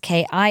 That's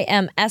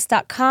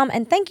SKIMS.com.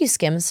 And thank you,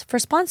 Skims, for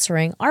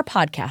sponsoring our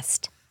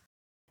podcast.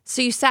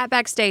 So you sat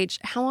backstage.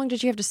 How long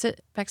did you have to sit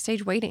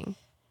backstage waiting?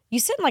 You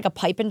sit in like a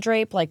pipe and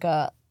drape, like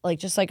a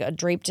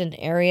draped in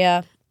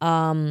area.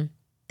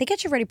 They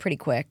get you ready pretty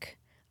quick.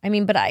 I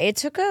mean, but it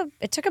took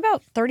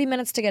about 30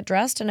 minutes to get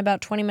dressed and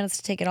about 20 minutes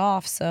to take it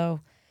off.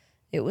 So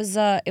it was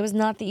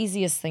not the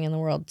easiest thing in the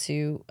world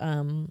to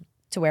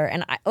to wear.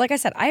 And like I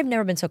said, I have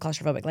never been so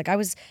claustrophobic. Like I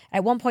was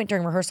at one point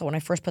during rehearsal when I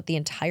first put the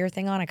entire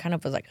thing on, I kind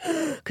of was like,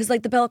 because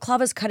like the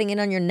balaclava is cutting in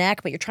on your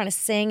neck, but you're trying to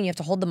sing and you have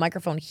to hold the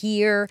microphone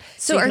here.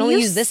 So you can only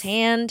use this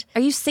hand.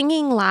 Are you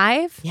singing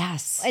live?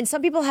 Yes. And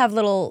some people have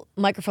little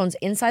microphones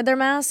inside their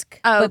mask.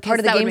 Oh, but part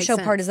of the that would game make show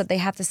sense. part is that they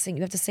have to sing.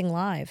 You have to sing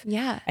live.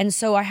 Yeah. And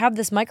so I have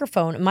this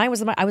microphone. I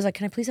was like,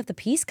 can I please have the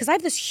piece? Because I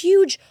have this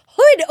huge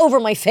hood over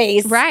my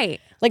face. Right.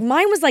 Like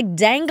mine was like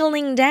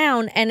dangling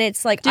down, and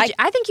it's like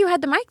I think you had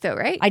the mic though,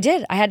 right? I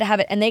did. I had to have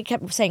it, and they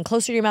kept saying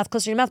closer to your mouth,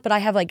 closer to your mouth. But I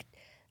have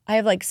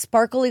like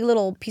sparkly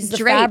little pieces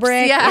Drapes, of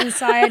fabric yeah.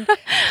 inside,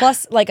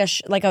 plus like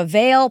a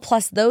veil,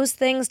 plus those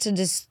things to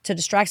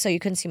distract so you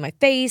couldn't see my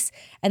face,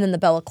 and then the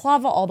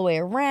balaclava all the way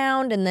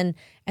around, and then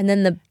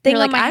the thing You're on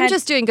like, my I'm head.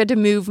 just doing good to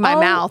move my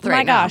mouth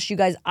right now. Oh my gosh, you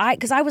guys!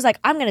 Because I was like,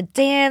 I'm gonna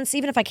dance,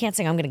 even if I can't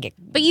sing, I'm gonna get.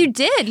 But you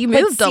did. You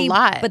moved a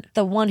lot. But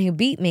the one who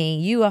beat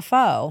me,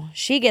 UFO,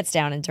 she gets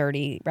down and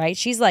dirty, right?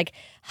 She's like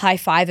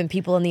high-fiving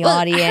people in the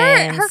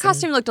audience. Her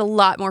costume looked a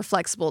lot more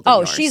flexible than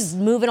yours. She's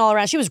moving all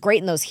around. She was great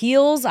in those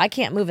heels. I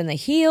can't move in the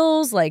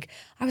heels. Like,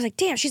 I was like,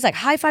 damn, she's like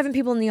high-fiving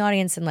people in the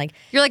audience and like.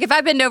 You're like, if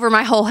I bend over,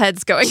 my whole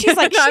head's going. She's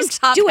like, I'm she's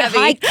top doing heavy.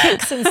 high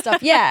kicks and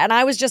stuff. Yeah, and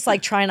I was just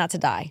like trying not to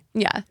die.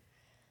 Yeah.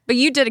 But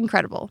you did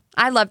incredible.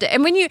 I loved it.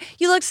 And when you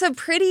looked so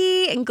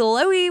pretty and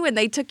glowy when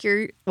they took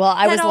your Well,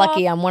 I was head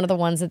lucky. off. I'm one of the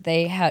ones that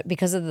they had,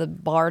 because of the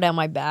bar down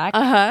my back,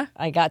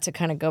 I got to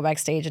kind of go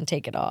backstage and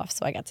take it off.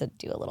 So I got to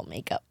do a little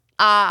makeup.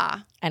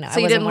 Ah. I know. So I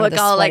you wasn't didn't one of look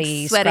the all like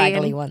sweaty, sweaty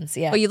scraggly and, ones.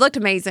 Yeah. Well, you looked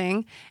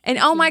amazing. And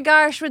oh my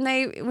gosh, when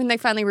they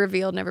finally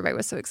revealed and everybody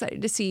was so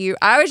excited to see you,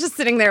 I was just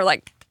sitting there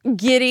like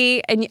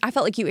giddy, and I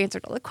felt like you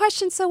answered all the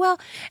questions so well.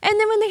 And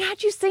then when they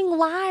had you sing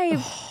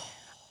live,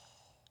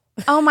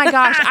 oh my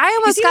gosh, I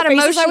almost got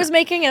emotional. I was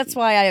making. That's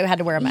why I had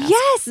to wear a mask.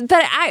 Yes,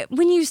 but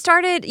when you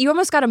started, you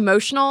almost got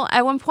emotional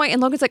at one point,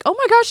 and Logan's like, "Oh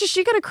my gosh, is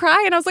she gonna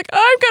cry?" And I was like,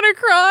 "I'm gonna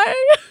cry."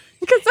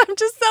 Because I'm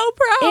just so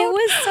proud. It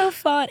was so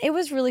fun. It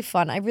was really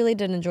fun. I really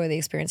did enjoy the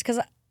experience because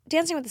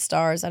Dancing with the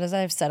Stars, as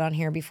I've said on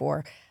here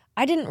before,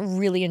 I didn't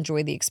really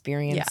enjoy the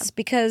experience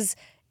because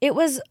it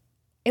wasn't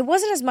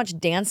as much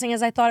dancing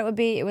as I thought it would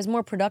be. It was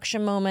more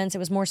production moments. It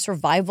was more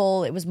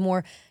survival. It was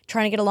more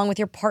trying to get along with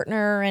your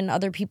partner and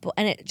other people.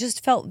 And it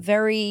just felt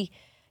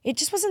it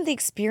just wasn't the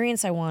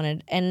experience I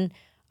wanted. And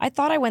I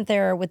thought I went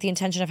there with the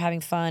intention of having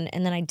fun,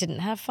 and then I didn't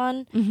have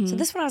fun. So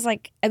this one I was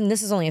like, and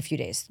this is only a few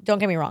days. Don't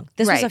get me wrong.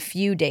 This was a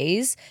few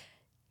days.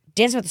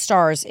 Dancing with the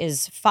Stars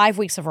is 5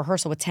 weeks of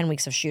rehearsal with 10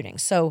 weeks of shooting.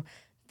 So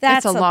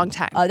that's a long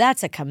time.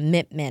 That's a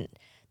commitment.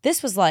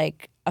 This was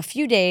like a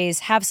few days,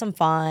 have some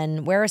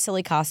fun, wear a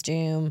silly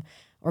costume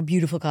or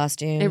beautiful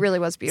costume. It really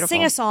was beautiful.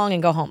 Sing a song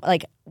and go home.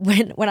 Like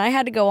when I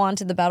had to go on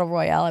to the Battle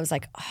Royale, I was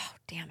like, oh,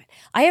 damn it.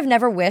 I have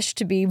never wished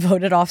to be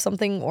voted off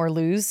something or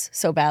lose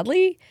so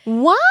badly.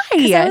 Why?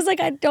 Because I was like,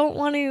 I don't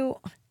want to.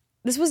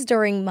 This was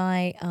during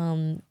my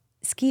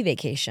ski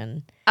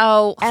vacation.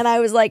 Oh. And I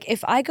was like,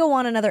 if I go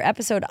on another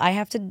episode, I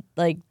have to,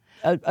 like,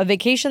 a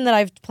vacation that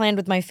I've planned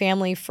with my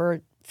family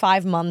for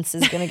 5 months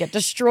is going to get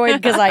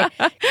destroyed because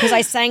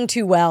I sang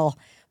too well.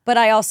 But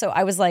I also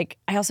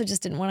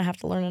just didn't want to have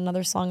to learn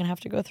another song and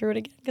have to go through it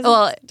again.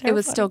 Well, it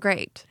was still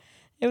great.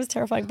 It was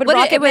terrifying. But Well,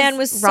 Rocket Man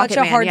was such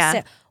a hard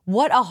yeah.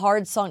 What a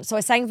hard song. So I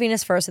sang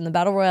Venus first. In the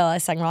Battle Royale, I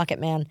sang Rocket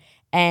Man.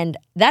 And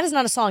that is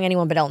not a song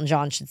anyone but Elton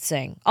John should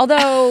sing.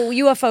 Although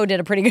UFO did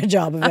a pretty good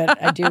job of it,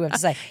 I do have to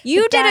say.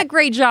 You did a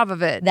great job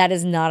of it. That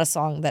is not a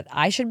song that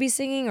I should be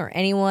singing or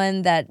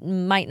anyone that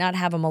might not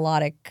have a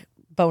melodic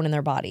bone in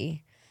their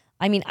body.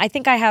 I mean, I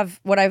think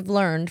what I've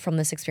learned from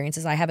this experience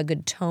is I have a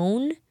good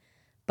tone,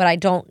 but I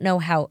don't know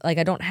how, like,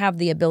 I don't have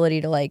the ability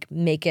to, like,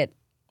 make it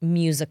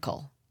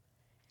musical.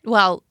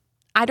 Well,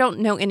 I don't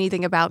know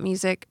anything about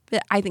music,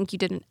 but I think you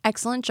did an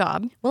excellent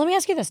job. Well, let me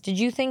ask you this. Did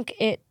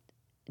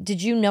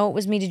you know it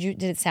was me?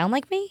 Did it sound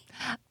like me?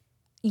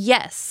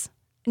 Yes.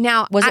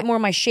 Now, Was it more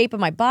my shape of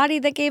my body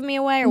that gave me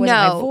away, or was it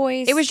my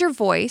voice? It was your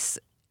voice.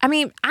 I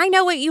mean, I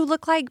know what you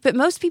look like, but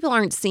most people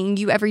aren't seeing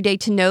you every day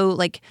to know,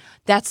 like,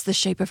 that's the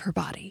shape of her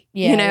body.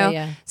 Yeah, you know?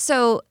 yeah.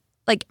 So,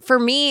 like, for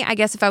me, I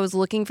guess if I was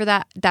looking for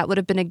that, that would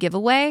have been a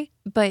giveaway.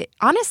 But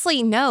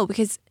honestly, no,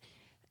 because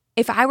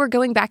if I were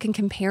going back and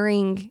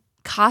comparing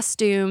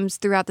costumes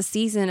throughout the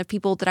season of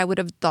people that I would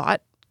have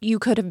thought you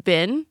could have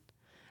been,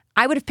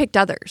 I would have picked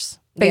others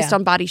based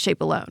on body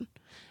shape alone.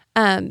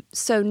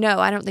 So no,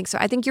 I don't think so.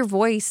 I think your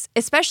voice,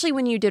 especially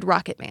when you did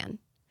Rocket Man,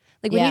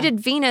 like when you did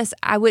Venus,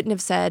 I wouldn't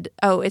have said,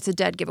 oh, it's a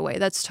dead giveaway.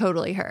 That's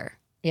totally her.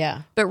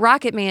 Yeah. But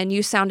Rocket Man,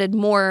 you sounded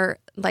more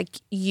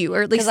like you,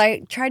 or at least because I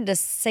tried to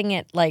sing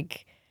it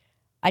like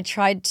I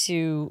tried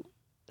to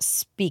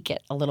speak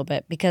it a little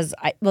bit because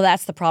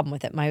that's the problem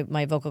with it.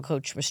 My vocal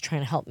coach was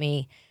trying to help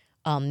me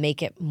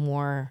make it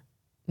more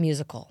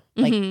musical,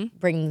 like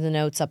bring the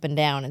notes up and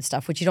down and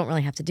stuff, which you don't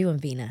really have to do in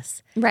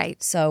Venus.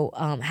 Right. So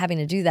having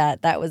to do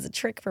that was a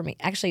trick for me.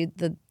 Actually,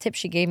 the tip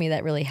she gave me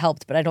that really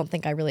helped, but I don't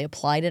think I really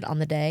applied it on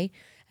the day,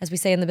 as we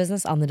say in the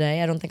business, on the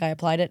day. I don't think I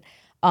applied it,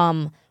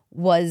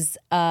 was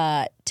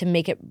to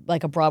make it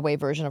like a Broadway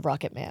version of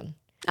Rocket Man.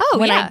 Oh,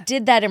 when I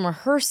did that in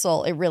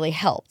rehearsal, it really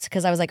helped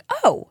because I was like,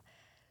 oh,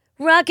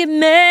 Rocket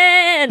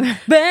Man,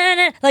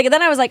 burn. Like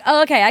then I was like,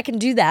 oh, okay, I can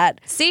do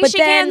that. See, but she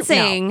then, can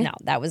sing. No,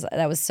 that was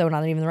so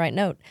not even the right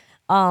note.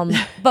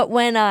 But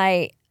when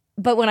I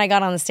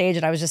got on the stage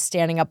and I was just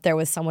standing up there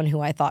with someone who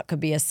I thought could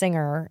be a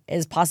singer,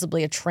 is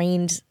possibly a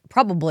trained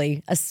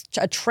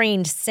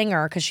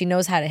singer because she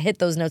knows how to hit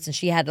those notes, and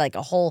she had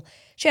a whole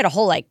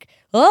like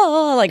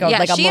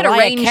a she had Mariah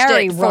arranged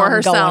Carey it for run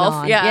herself. going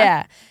on.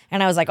 Yeah.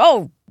 And I was like,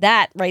 oh,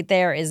 that right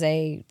there is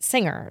a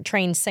singer, a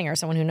trained singer,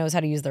 someone who knows how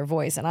to use their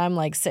voice. And I'm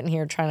like sitting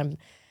here trying to,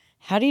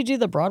 how do you do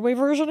the Broadway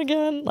version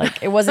again?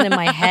 Like it wasn't in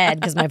my head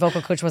because my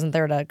vocal coach wasn't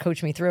there to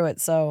coach me through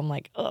it. So I'm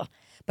like, ugh.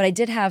 But I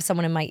did have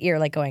someone in my ear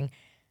like going,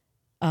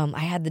 I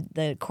had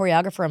the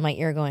choreographer in my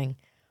ear going,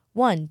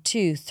 1,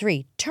 2,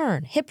 3,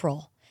 turn, hip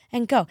roll,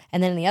 and go.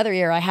 And then in the other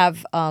ear, I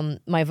have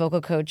my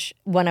vocal coach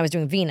when I was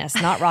doing Venus,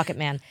 not Rocket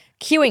Man,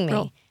 cueing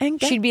me. And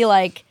go. She'd be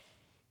like,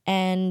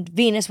 and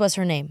Venus was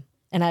her name.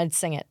 And I'd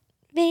sing it.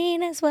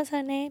 Venus was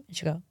her name. And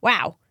she'd go,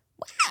 wow.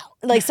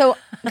 Like, so,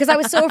 because I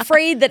was so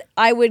afraid that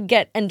I would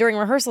get, and during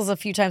rehearsals a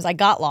few times I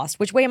got lost.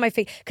 Which way am I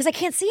facing? Because I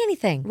can't see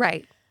anything.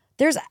 Right.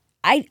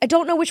 I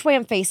don't know which way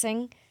I'm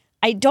facing.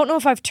 I don't know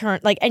if I've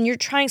turned, and you're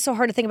trying so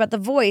hard to think about the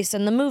voice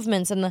and the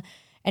movements and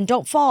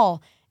don't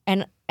fall.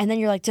 And then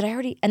you're like,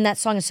 and that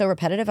song is so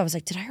repetitive. I was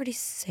like, did I already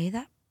say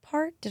that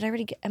part?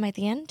 Am I at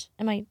the end?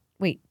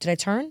 Wait, did I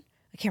turn?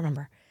 I can't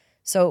remember.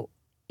 So,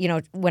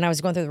 when I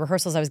was going through the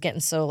rehearsals, I was getting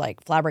so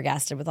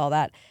flabbergasted with all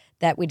that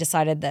we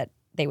decided that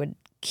they would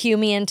cue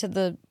me into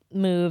the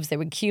moves. They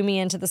would cue me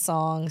into the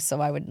song.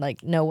 So I would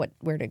know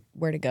where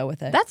to go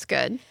with it. That's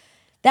good.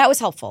 That was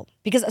helpful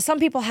because some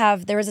people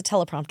there is a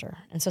teleprompter.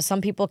 And so some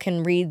people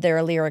can read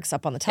their lyrics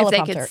up on the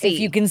teleprompter. If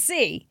you can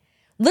see.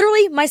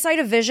 Literally, my sight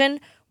of vision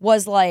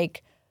was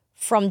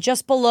from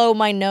just below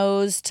my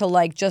nose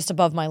to just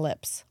above my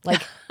lips.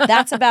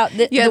 That's about,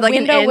 the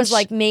window was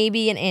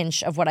maybe an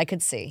inch of what I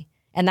could see.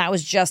 And that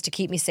was just to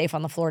keep me safe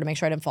on the floor to make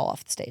sure I didn't fall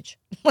off the stage.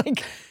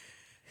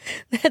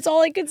 That's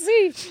all I could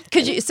see.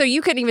 So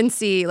you couldn't even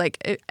see,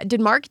 did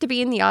Mark to be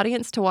in the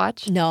audience to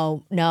watch?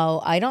 No.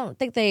 I don't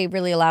think they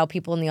really allow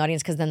people in the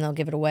audience because then they'll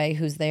give it away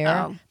who's there.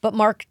 Oh. But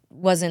Mark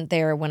wasn't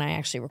there when I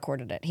actually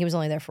recorded it. He was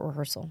only there for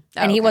rehearsal.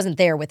 And he wasn't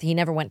there he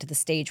never went to the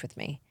stage with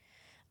me.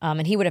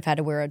 And he would have had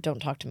to wear a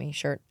Don't Talk to Me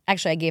shirt.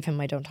 Actually, I gave him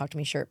my Don't Talk to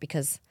Me shirt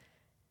because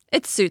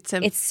it suits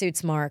him. It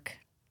suits Mark.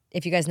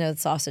 If you guys know the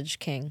Sausage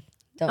King,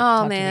 Don't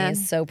Talk to Me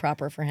is so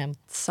proper for him.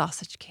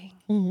 Sausage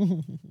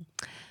King.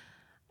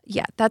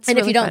 Yeah, that's and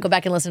really if you don't, fun. go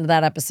back and listen to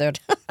that episode.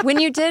 When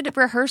you did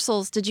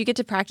rehearsals, did you get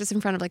to practice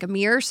in front of a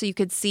mirror so you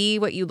could see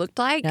what you looked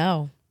like?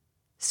 No.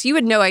 So you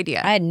had no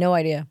idea? I had no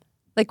idea.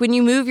 When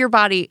you move your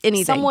body,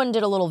 anything. Someone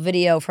did a little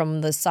video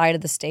from the side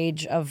of the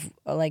stage of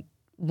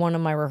one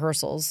of my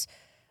rehearsals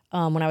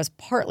when I was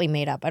partly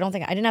made up. I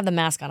didn't have the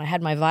mask on. I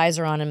had my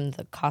visor on and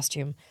the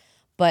costume.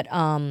 But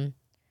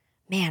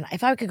man,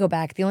 if I could go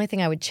back, the only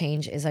thing I would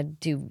change is I'd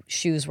do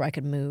shoes where I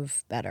could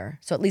move better.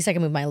 So at least I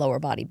can move my lower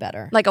body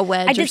better. Like a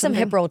wedge. I did some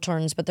hip roll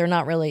turns, but they're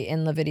not really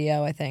in the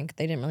video, I think.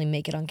 They didn't really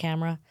make it on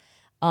camera.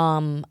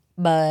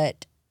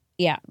 But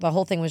yeah, the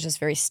whole thing was just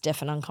very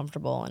stiff and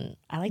uncomfortable. And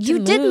I like to move.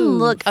 You didn't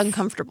look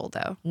uncomfortable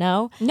though.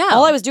 No? No.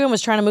 All I was doing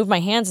was trying to move my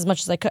hands as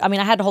much as I could. I mean,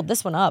 I had to hold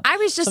this one up. I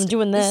was just so I'm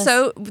doing this.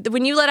 So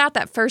when you let out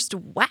that first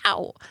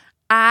wow,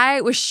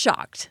 I was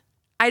shocked.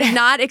 I did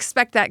not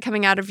expect that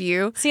coming out of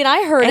you. See, and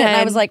I heard it and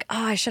I was like,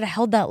 oh, I should have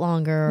held that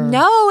longer.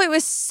 No, it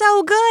was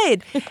so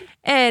good.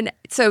 And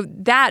so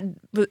that,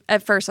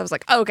 at first I was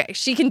like, okay,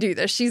 she can do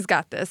this. She's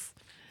got this.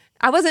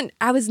 I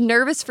was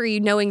nervous for you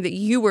knowing that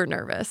you were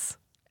nervous.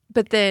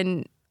 But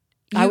then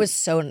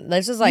this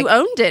was you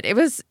owned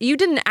it. You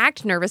didn't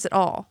act nervous at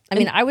all. I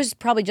mean, I was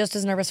probably just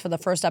as nervous for the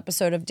first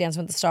episode of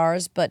Dancing with the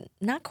Stars, but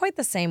not quite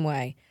the same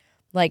way.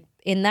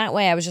 In that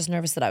way, I was just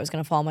nervous that I was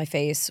going to fall on my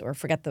face or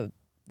forget the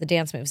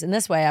dance moves. In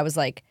this way, I was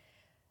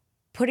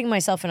putting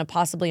myself in a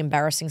possibly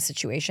embarrassing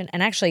situation.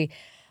 And actually,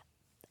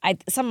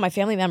 some of my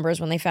family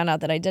members, when they found out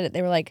that I did it,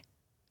 they were like,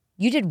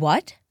 you did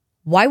what?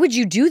 Why would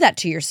you do that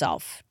to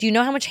yourself? Do you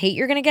know how much hate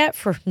you're going to get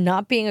for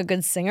not being a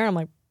good singer? I'm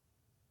like,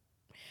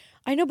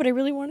 I know, but I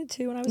really wanted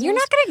to. And you're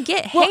not going to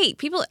get hate.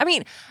 People, I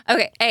mean,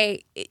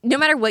 okay, no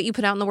matter what you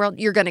put out in the world,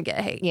 you're going to get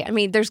hate. Yeah. I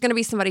mean, there's going to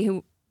be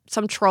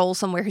some troll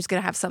somewhere who's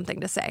going to have something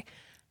to say.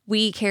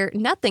 We care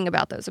nothing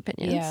about those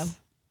opinions. Yeah.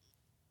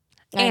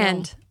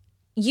 And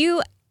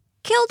you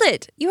killed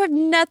it. You have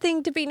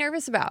nothing to be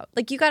nervous about.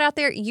 You got out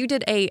there, you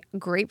did a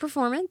great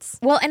performance.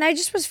 Well, and I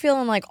just was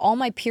feeling all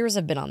my peers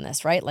have been on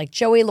this, right?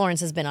 Joey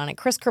Lawrence has been on it,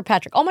 Chris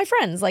Kirkpatrick, all my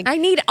friends. I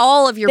need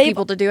all of your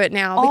people to do it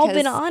now. All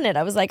been on it.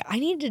 I was like, I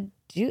need to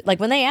do,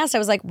 when they asked, I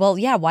was like, well,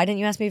 yeah, why didn't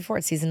you ask me before?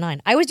 It's season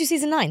 9. I always do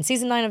season 9.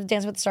 Season 9 of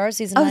Dance with the Stars,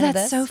 season 9 of this. Oh,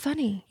 that's so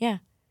funny. Yeah.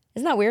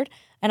 Isn't that weird?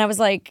 And I was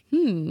like,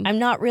 I'm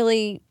not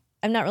really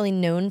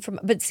known from,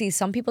 but see,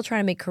 some people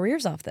trying to make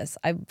careers off this.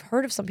 I've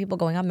heard of some people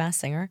going on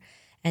Masked Singer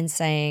and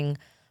saying,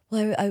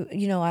 well,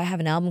 I have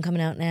an album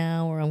coming out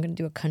now, or I'm going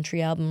to do a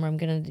country album, or I'm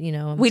going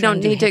to, we don't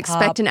need to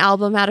expect an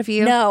album out of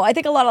you. No, I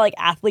think a lot of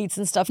athletes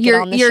and stuff get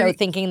on the show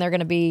thinking they're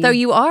going to be. Though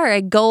you are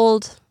a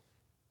gold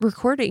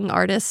recording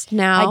artist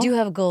now. I do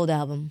have a gold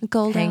album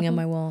hanging on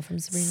my wall from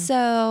Sabrina.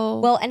 So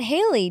well, and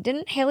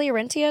didn't Haley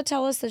Arentia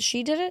tell us that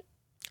she did it?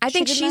 I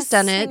think she's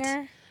done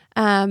it.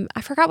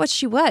 I forgot what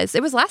she was.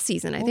 It was last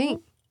season, I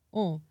think.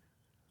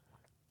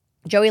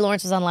 Joey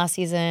Lawrence was on last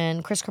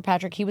season. Chris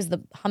Kirkpatrick, he was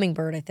the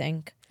hummingbird, I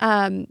think.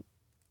 But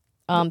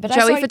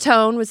Joey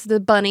Fatone was the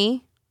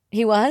bunny.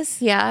 He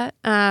was? Yeah.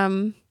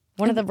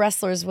 One of the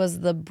wrestlers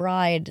was the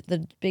bride,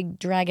 the big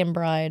dragon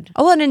bride.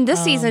 Oh, and in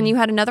this season, you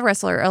had another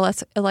wrestler,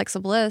 Alexa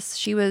Bliss.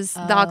 She was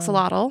the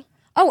axolotl.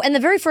 Oh, and the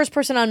very first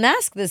person on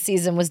Mask this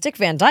season was Dick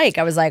Van Dyke.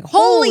 I was like,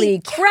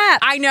 holy crap.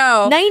 I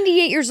know.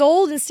 98 years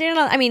old and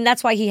standing on, I mean,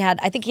 that's why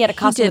I think he had a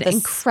costume with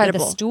incredible.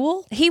 With a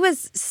stool. He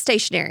was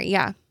stationary,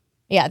 yeah.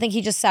 Yeah, I think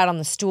he just sat on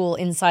the stool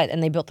inside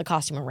and they built the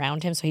costume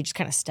around him. So he just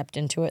kind of stepped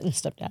into it and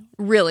stepped out.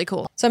 Really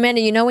cool. So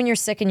Amanda, you know when you're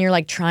sick and you're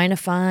like trying to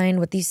find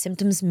what these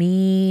symptoms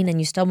mean and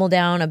you stumble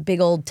down a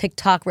big old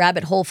TikTok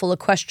rabbit hole full of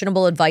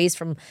questionable advice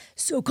from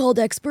so-called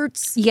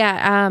experts?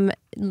 Yeah,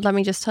 let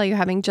me just tell you,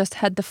 having just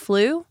had the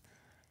flu,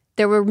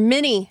 there were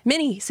many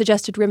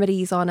suggested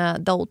remedies on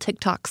the old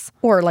TikToks.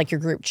 Or like your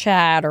group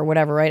chat or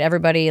whatever, right?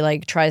 Everybody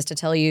like tries to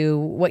tell you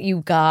what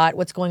you got,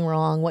 what's going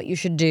wrong, what you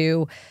should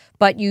do.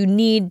 But you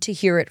need to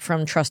hear it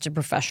from trusted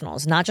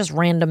professionals, not just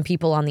random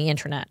people on the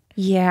internet.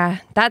 Yeah,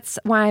 that's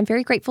why I'm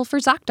very grateful for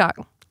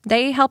ZocDoc.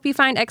 They help you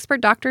find expert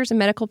doctors and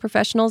medical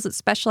professionals that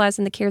specialize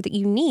in the care that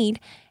you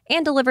need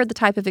and deliver the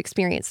type of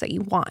experience that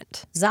you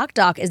want.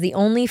 ZocDoc is the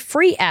only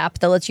free app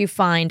that lets you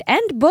find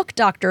and book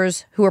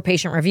doctors who are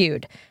patient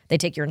reviewed. They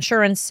take your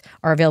insurance,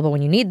 are available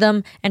when you need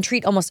them, and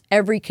treat almost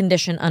every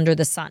condition under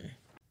the sun.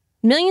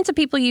 Millions of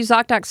people use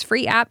ZocDoc's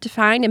free app to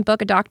find and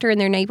book a doctor in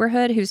their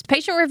neighborhood who's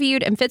patient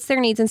reviewed and fits their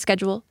needs and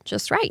schedule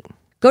just right.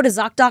 Go to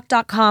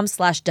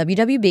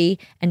ZocDoc.com/WWB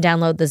and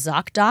download the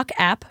ZocDoc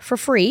app for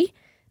free.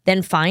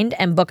 Then find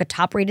and book a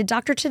top-rated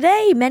doctor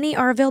today. Many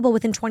are available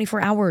within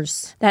 24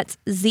 hours. That's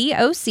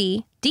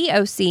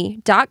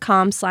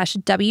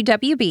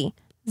ZocDoc.com/WWB.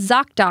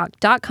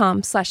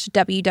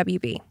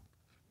 ZocDoc.com/WWB.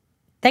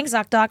 Thanks,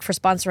 ZocDoc, for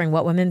sponsoring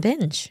What Women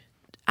Binge.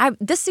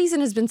 This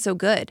season has been so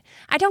good.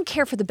 I don't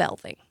care for the bell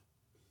thing.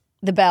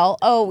 The bell?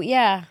 Oh,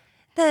 yeah.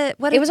 It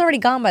was already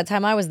gone by the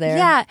time I was there.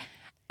 Yeah.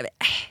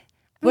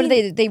 What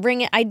do they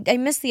ring it? I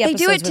missed the episodes.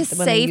 They do it to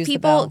save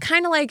people,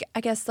 kind of like,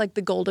 I guess, like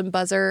the golden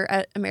buzzer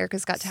at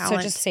America's Got Talent.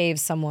 So just save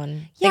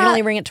someone. Yeah. They can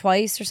only ring it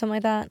twice or something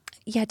like that?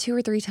 Yeah, 2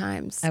 or 3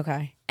 times.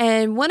 Okay.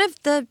 And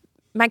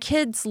my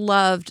kids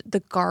loved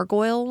the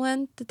gargoyle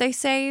one that they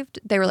saved.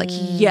 They were like,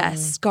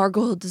 yes,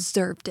 gargoyle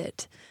deserved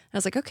it. I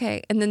was like,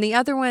 okay. And then the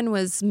other one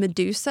was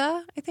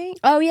Medusa, I think.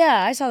 Oh,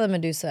 yeah. I saw the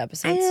Medusa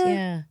episodes.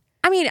 Yeah.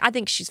 I mean, I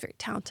think she's very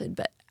talented,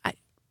 but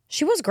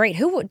she was great.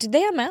 Did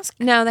they unmask?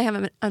 No, they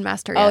haven't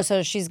unmasked her yet. Oh,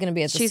 so she's going to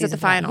be at the She's at the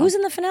finale. final. Who's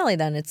in the finale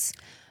then? It's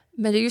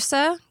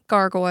Medusa,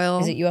 gargoyle.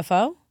 Is it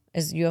UFO?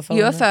 Is UFO?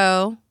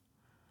 UFO.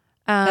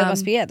 That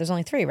must be it. There's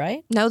only 3,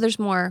 right? No, there's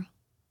more.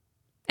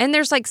 And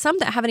there's like some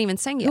that haven't even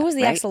sang yet. Who was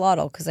the right?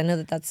 axolotl? Because I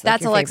know that's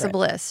That's your Alexa favorite.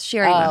 Bliss. She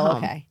already went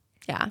home. Okay.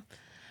 Yeah.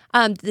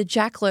 The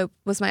jackalope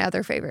was my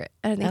other favorite.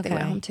 I think they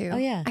went home too. Oh,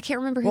 yeah. I can't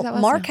remember who that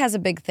was. Mark now. has a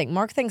big thing.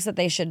 Mark thinks that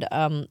they should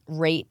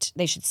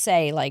they should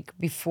say, like,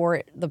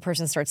 before the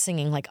person starts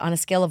singing, like, on a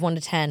scale of 1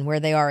 to 10,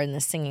 where they are in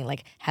this singing.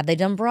 Like, have they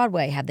done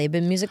Broadway? Have they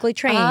been musically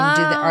trained?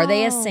 Are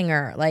they a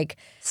singer? Like,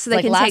 so they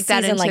like can last take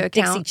that season, into like,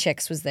 account. Dixie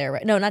Chicks was there.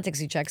 Right? No, not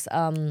Dixie Chicks.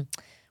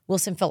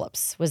 Wilson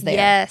Phillips was there.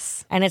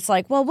 Yes. And it's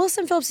like, well,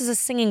 Wilson Phillips is a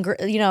singing,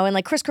 and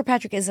like Chris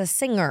Kirkpatrick is a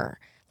singer.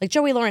 Like,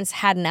 Joey Lawrence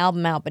had an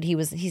album out, but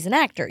he's an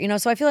actor,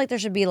 So I feel like there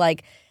should be,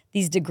 like,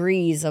 these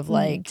degrees of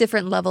like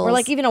different levels, or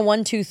like even a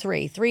 1, 2,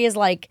 3. 3 is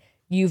like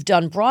you've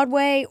done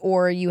Broadway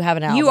or you have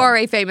an album. You are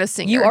a famous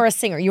singer. You are a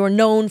singer. You are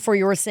known for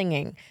your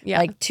singing. Yeah.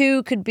 Like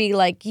 2 could be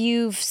like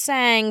you've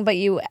sang, but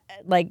you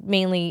like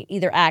mainly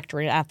either act or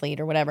an athlete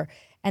or whatever.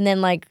 And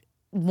then like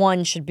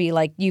 1 should be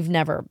like you've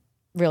never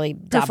really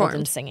dabbled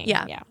in singing.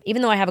 Yeah.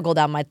 Even though I have a gold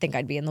album, I think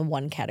I'd be in the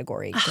 1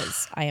 category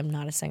because I am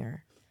not a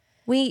singer.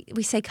 We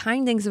say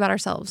kind things about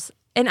ourselves.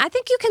 And I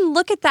think you can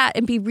look at that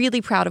and be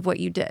really proud of what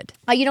you did.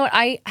 You know what?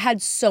 I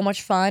had so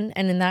much fun.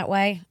 And in that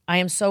way, I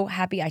am so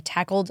happy I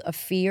tackled a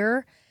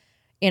fear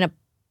in a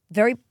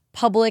very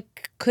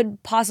public,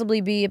 could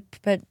possibly be,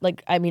 but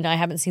like, I mean, I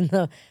haven't seen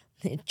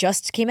it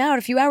just came out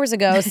a few hours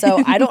ago.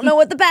 So I don't know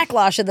what the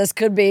backlash of this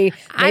could be.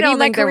 Maybe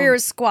my career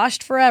is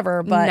squashed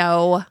forever. But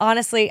no.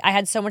 Honestly, I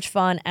had so much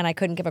fun and I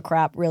couldn't give a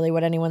crap really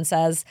what anyone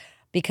says.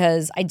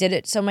 Because I did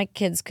it so my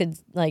kids could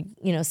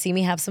see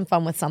me have some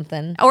fun with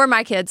something. Or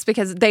my kids,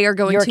 because they are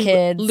going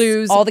to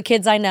lose all the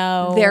kids I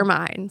know. Their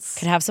minds.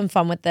 Could have some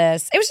fun with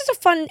this. It was just a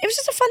fun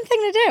thing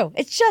to do.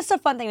 It's just a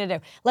fun thing to do.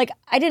 Like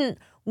I didn't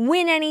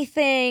win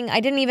anything.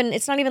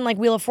 It's not even like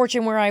Wheel of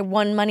Fortune where I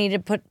won money to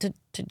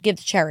give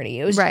to charity.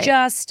 It was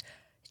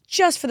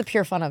just for the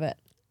pure fun of it.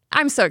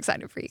 I'm so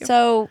excited for you.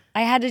 So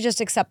I had to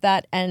just accept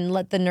that and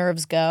let the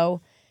nerves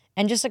go.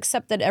 And just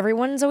accept that I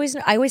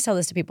always tell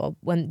this to people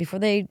before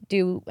they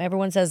do,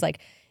 everyone says like,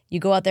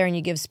 you go out there and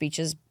you give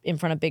speeches in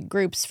front of big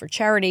groups for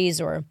charities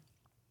or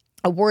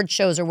award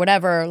shows or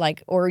whatever,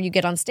 like, or you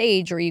get on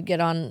stage or you get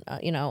on,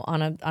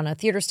 on a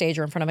theater stage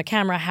or in front of a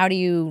camera, how do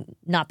you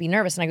not be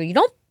nervous? And I go, you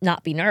don't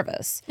not be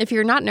nervous. If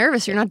you're not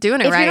nervous, you're not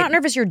doing it If right. you're not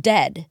nervous, you're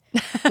dead.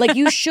 Like,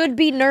 you should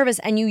be nervous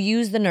and you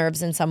use the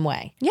nerves in some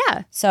way.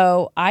 Yeah.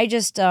 So I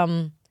just,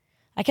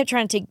 I kept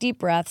trying to take deep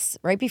breaths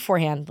right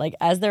beforehand, like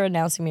as they're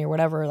announcing me or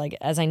whatever, like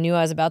as I knew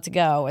I was about to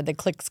go, or the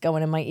clicks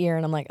going in my ear,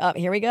 and I'm like, oh,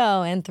 here we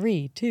go, and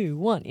 3, 2,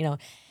 1.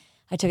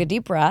 I took a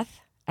deep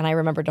breath, and I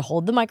remembered to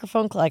hold the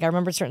microphone, like I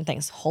remembered certain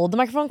things. Hold the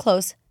microphone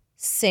close,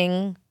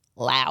 sing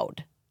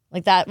loud.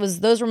 Like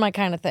those were my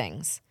kind of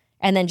things.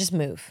 And then just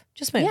move.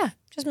 Just move. Yeah.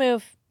 Just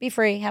move. Be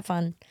free. Have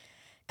fun.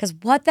 Because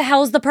what the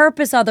hell's the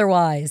purpose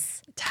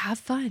otherwise? To have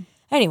fun.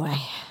 Anyway,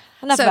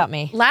 enough So, about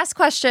me. Last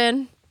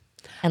question.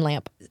 And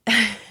Lamp.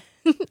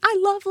 I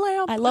love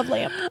Lamp. I love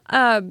Lamp.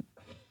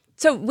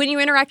 So when you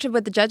interacted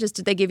with the judges,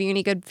 did they give you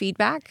any good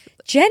feedback?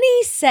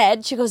 Jenny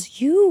said, she goes,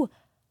 what'd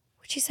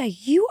she say?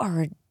 You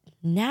are a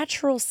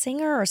natural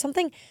singer or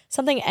something.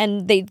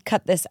 And they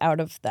cut this out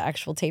of the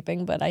actual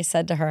taping, but I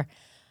said to her,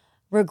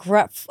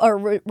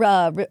 respectfully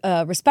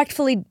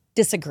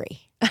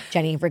disagree.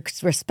 Jenny,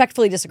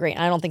 respectfully disagree.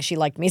 And I don't think she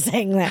liked me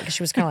saying that because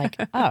she was kind of like,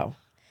 oh,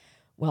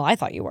 well, I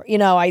thought you were.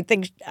 I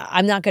think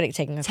I'm not good at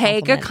taking a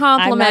compliment. Take a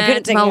compliment, I'm not good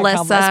at taking Melissa. a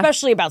compliment,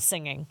 especially about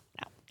singing.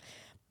 No.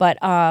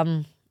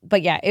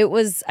 But yeah, it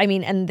was,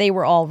 and they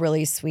were all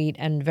really sweet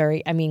and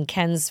very,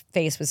 Ken's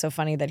face was so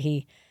funny that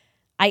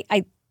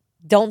I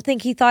don't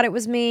think he thought it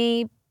was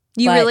me.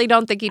 You really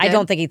don't think he did? I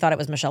don't think he thought it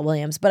was Michelle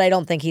Williams, but I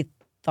don't think he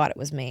thought it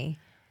was me.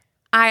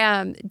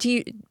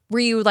 Were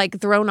you like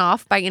thrown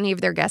off by any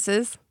of their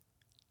guesses?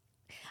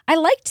 I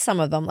liked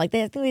some of them. Like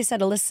I think they said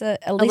Alyssa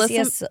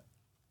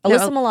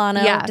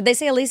Milano. Yeah. Did they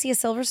say Alicia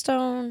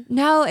Silverstone?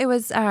 No, it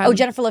was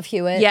Jennifer Love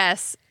Hewitt.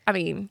 Yes.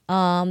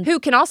 Who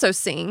can also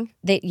sing.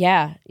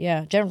 Yeah.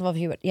 Jennifer Love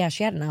Hewitt. Yeah,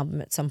 she had an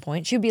album at some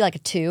point. She would be like a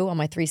 2 on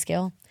my 3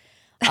 scale.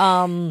 Had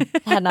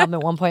an album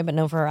at one point, but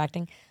known for her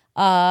acting.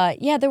 They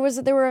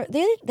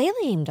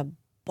named a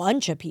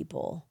bunch of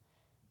people.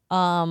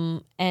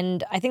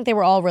 And I think they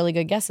were all really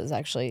good guesses,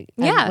 actually.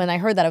 And yeah. when I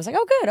heard that, I was like,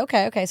 oh, good.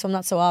 Okay. So I'm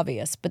not so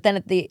obvious. But then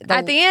at the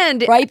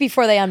end, right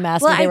before they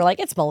unmasked me, they were like,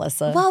 it's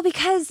Melissa. Well,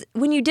 because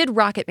when you did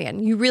Rocket Man,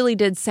 you really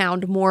did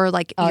sound more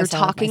like your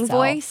talking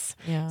voice.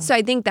 Yeah. So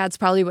I think that's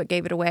probably what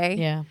gave it away.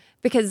 Yeah.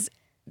 Because,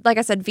 like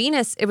I said,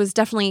 Venus, it was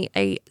definitely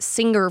a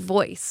singer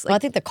voice. Well, I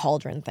think the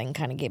cauldron thing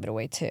kind of gave it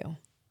away, too.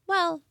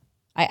 Well,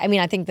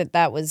 I think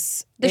that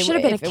was... There should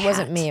have been a If it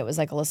wasn't me, it was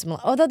like Alyssa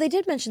Milano. Although they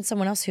did mention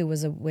someone else who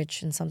was a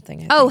witch in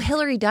something.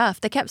 Hillary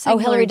Duff. They kept saying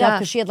Hillary Duff,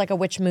 because she had like a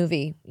witch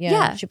movie.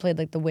 Yeah. She played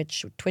like the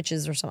witch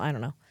Twitches or something. I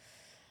don't know.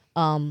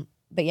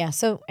 But yeah,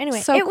 so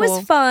anyway, So it was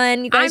cool.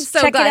 fun. You guys so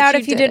check it glad out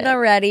you if you did didn't it.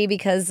 already,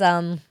 because,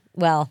 now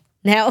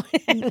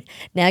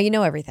now you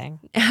know everything.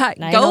 Now you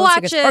know Go the watch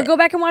secrets. it. Or go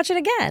back and watch it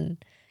again,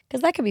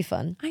 because that could be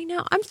fun. I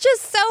know. I'm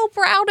just so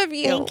proud of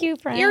you. Thank you,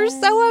 friend. You're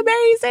so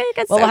amazing.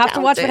 Well, we'll have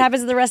to watch what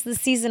happens in the rest of the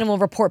season, and we'll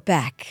report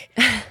back.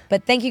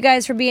 But thank you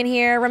guys for being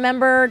here.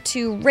 Remember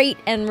to rate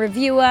and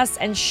review us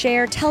and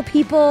share. Tell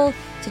people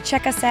to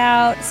check us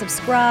out,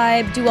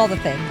 subscribe, do all the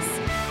things.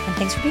 And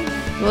thanks for being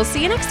here. We'll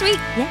see you next week.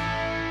 Yeah.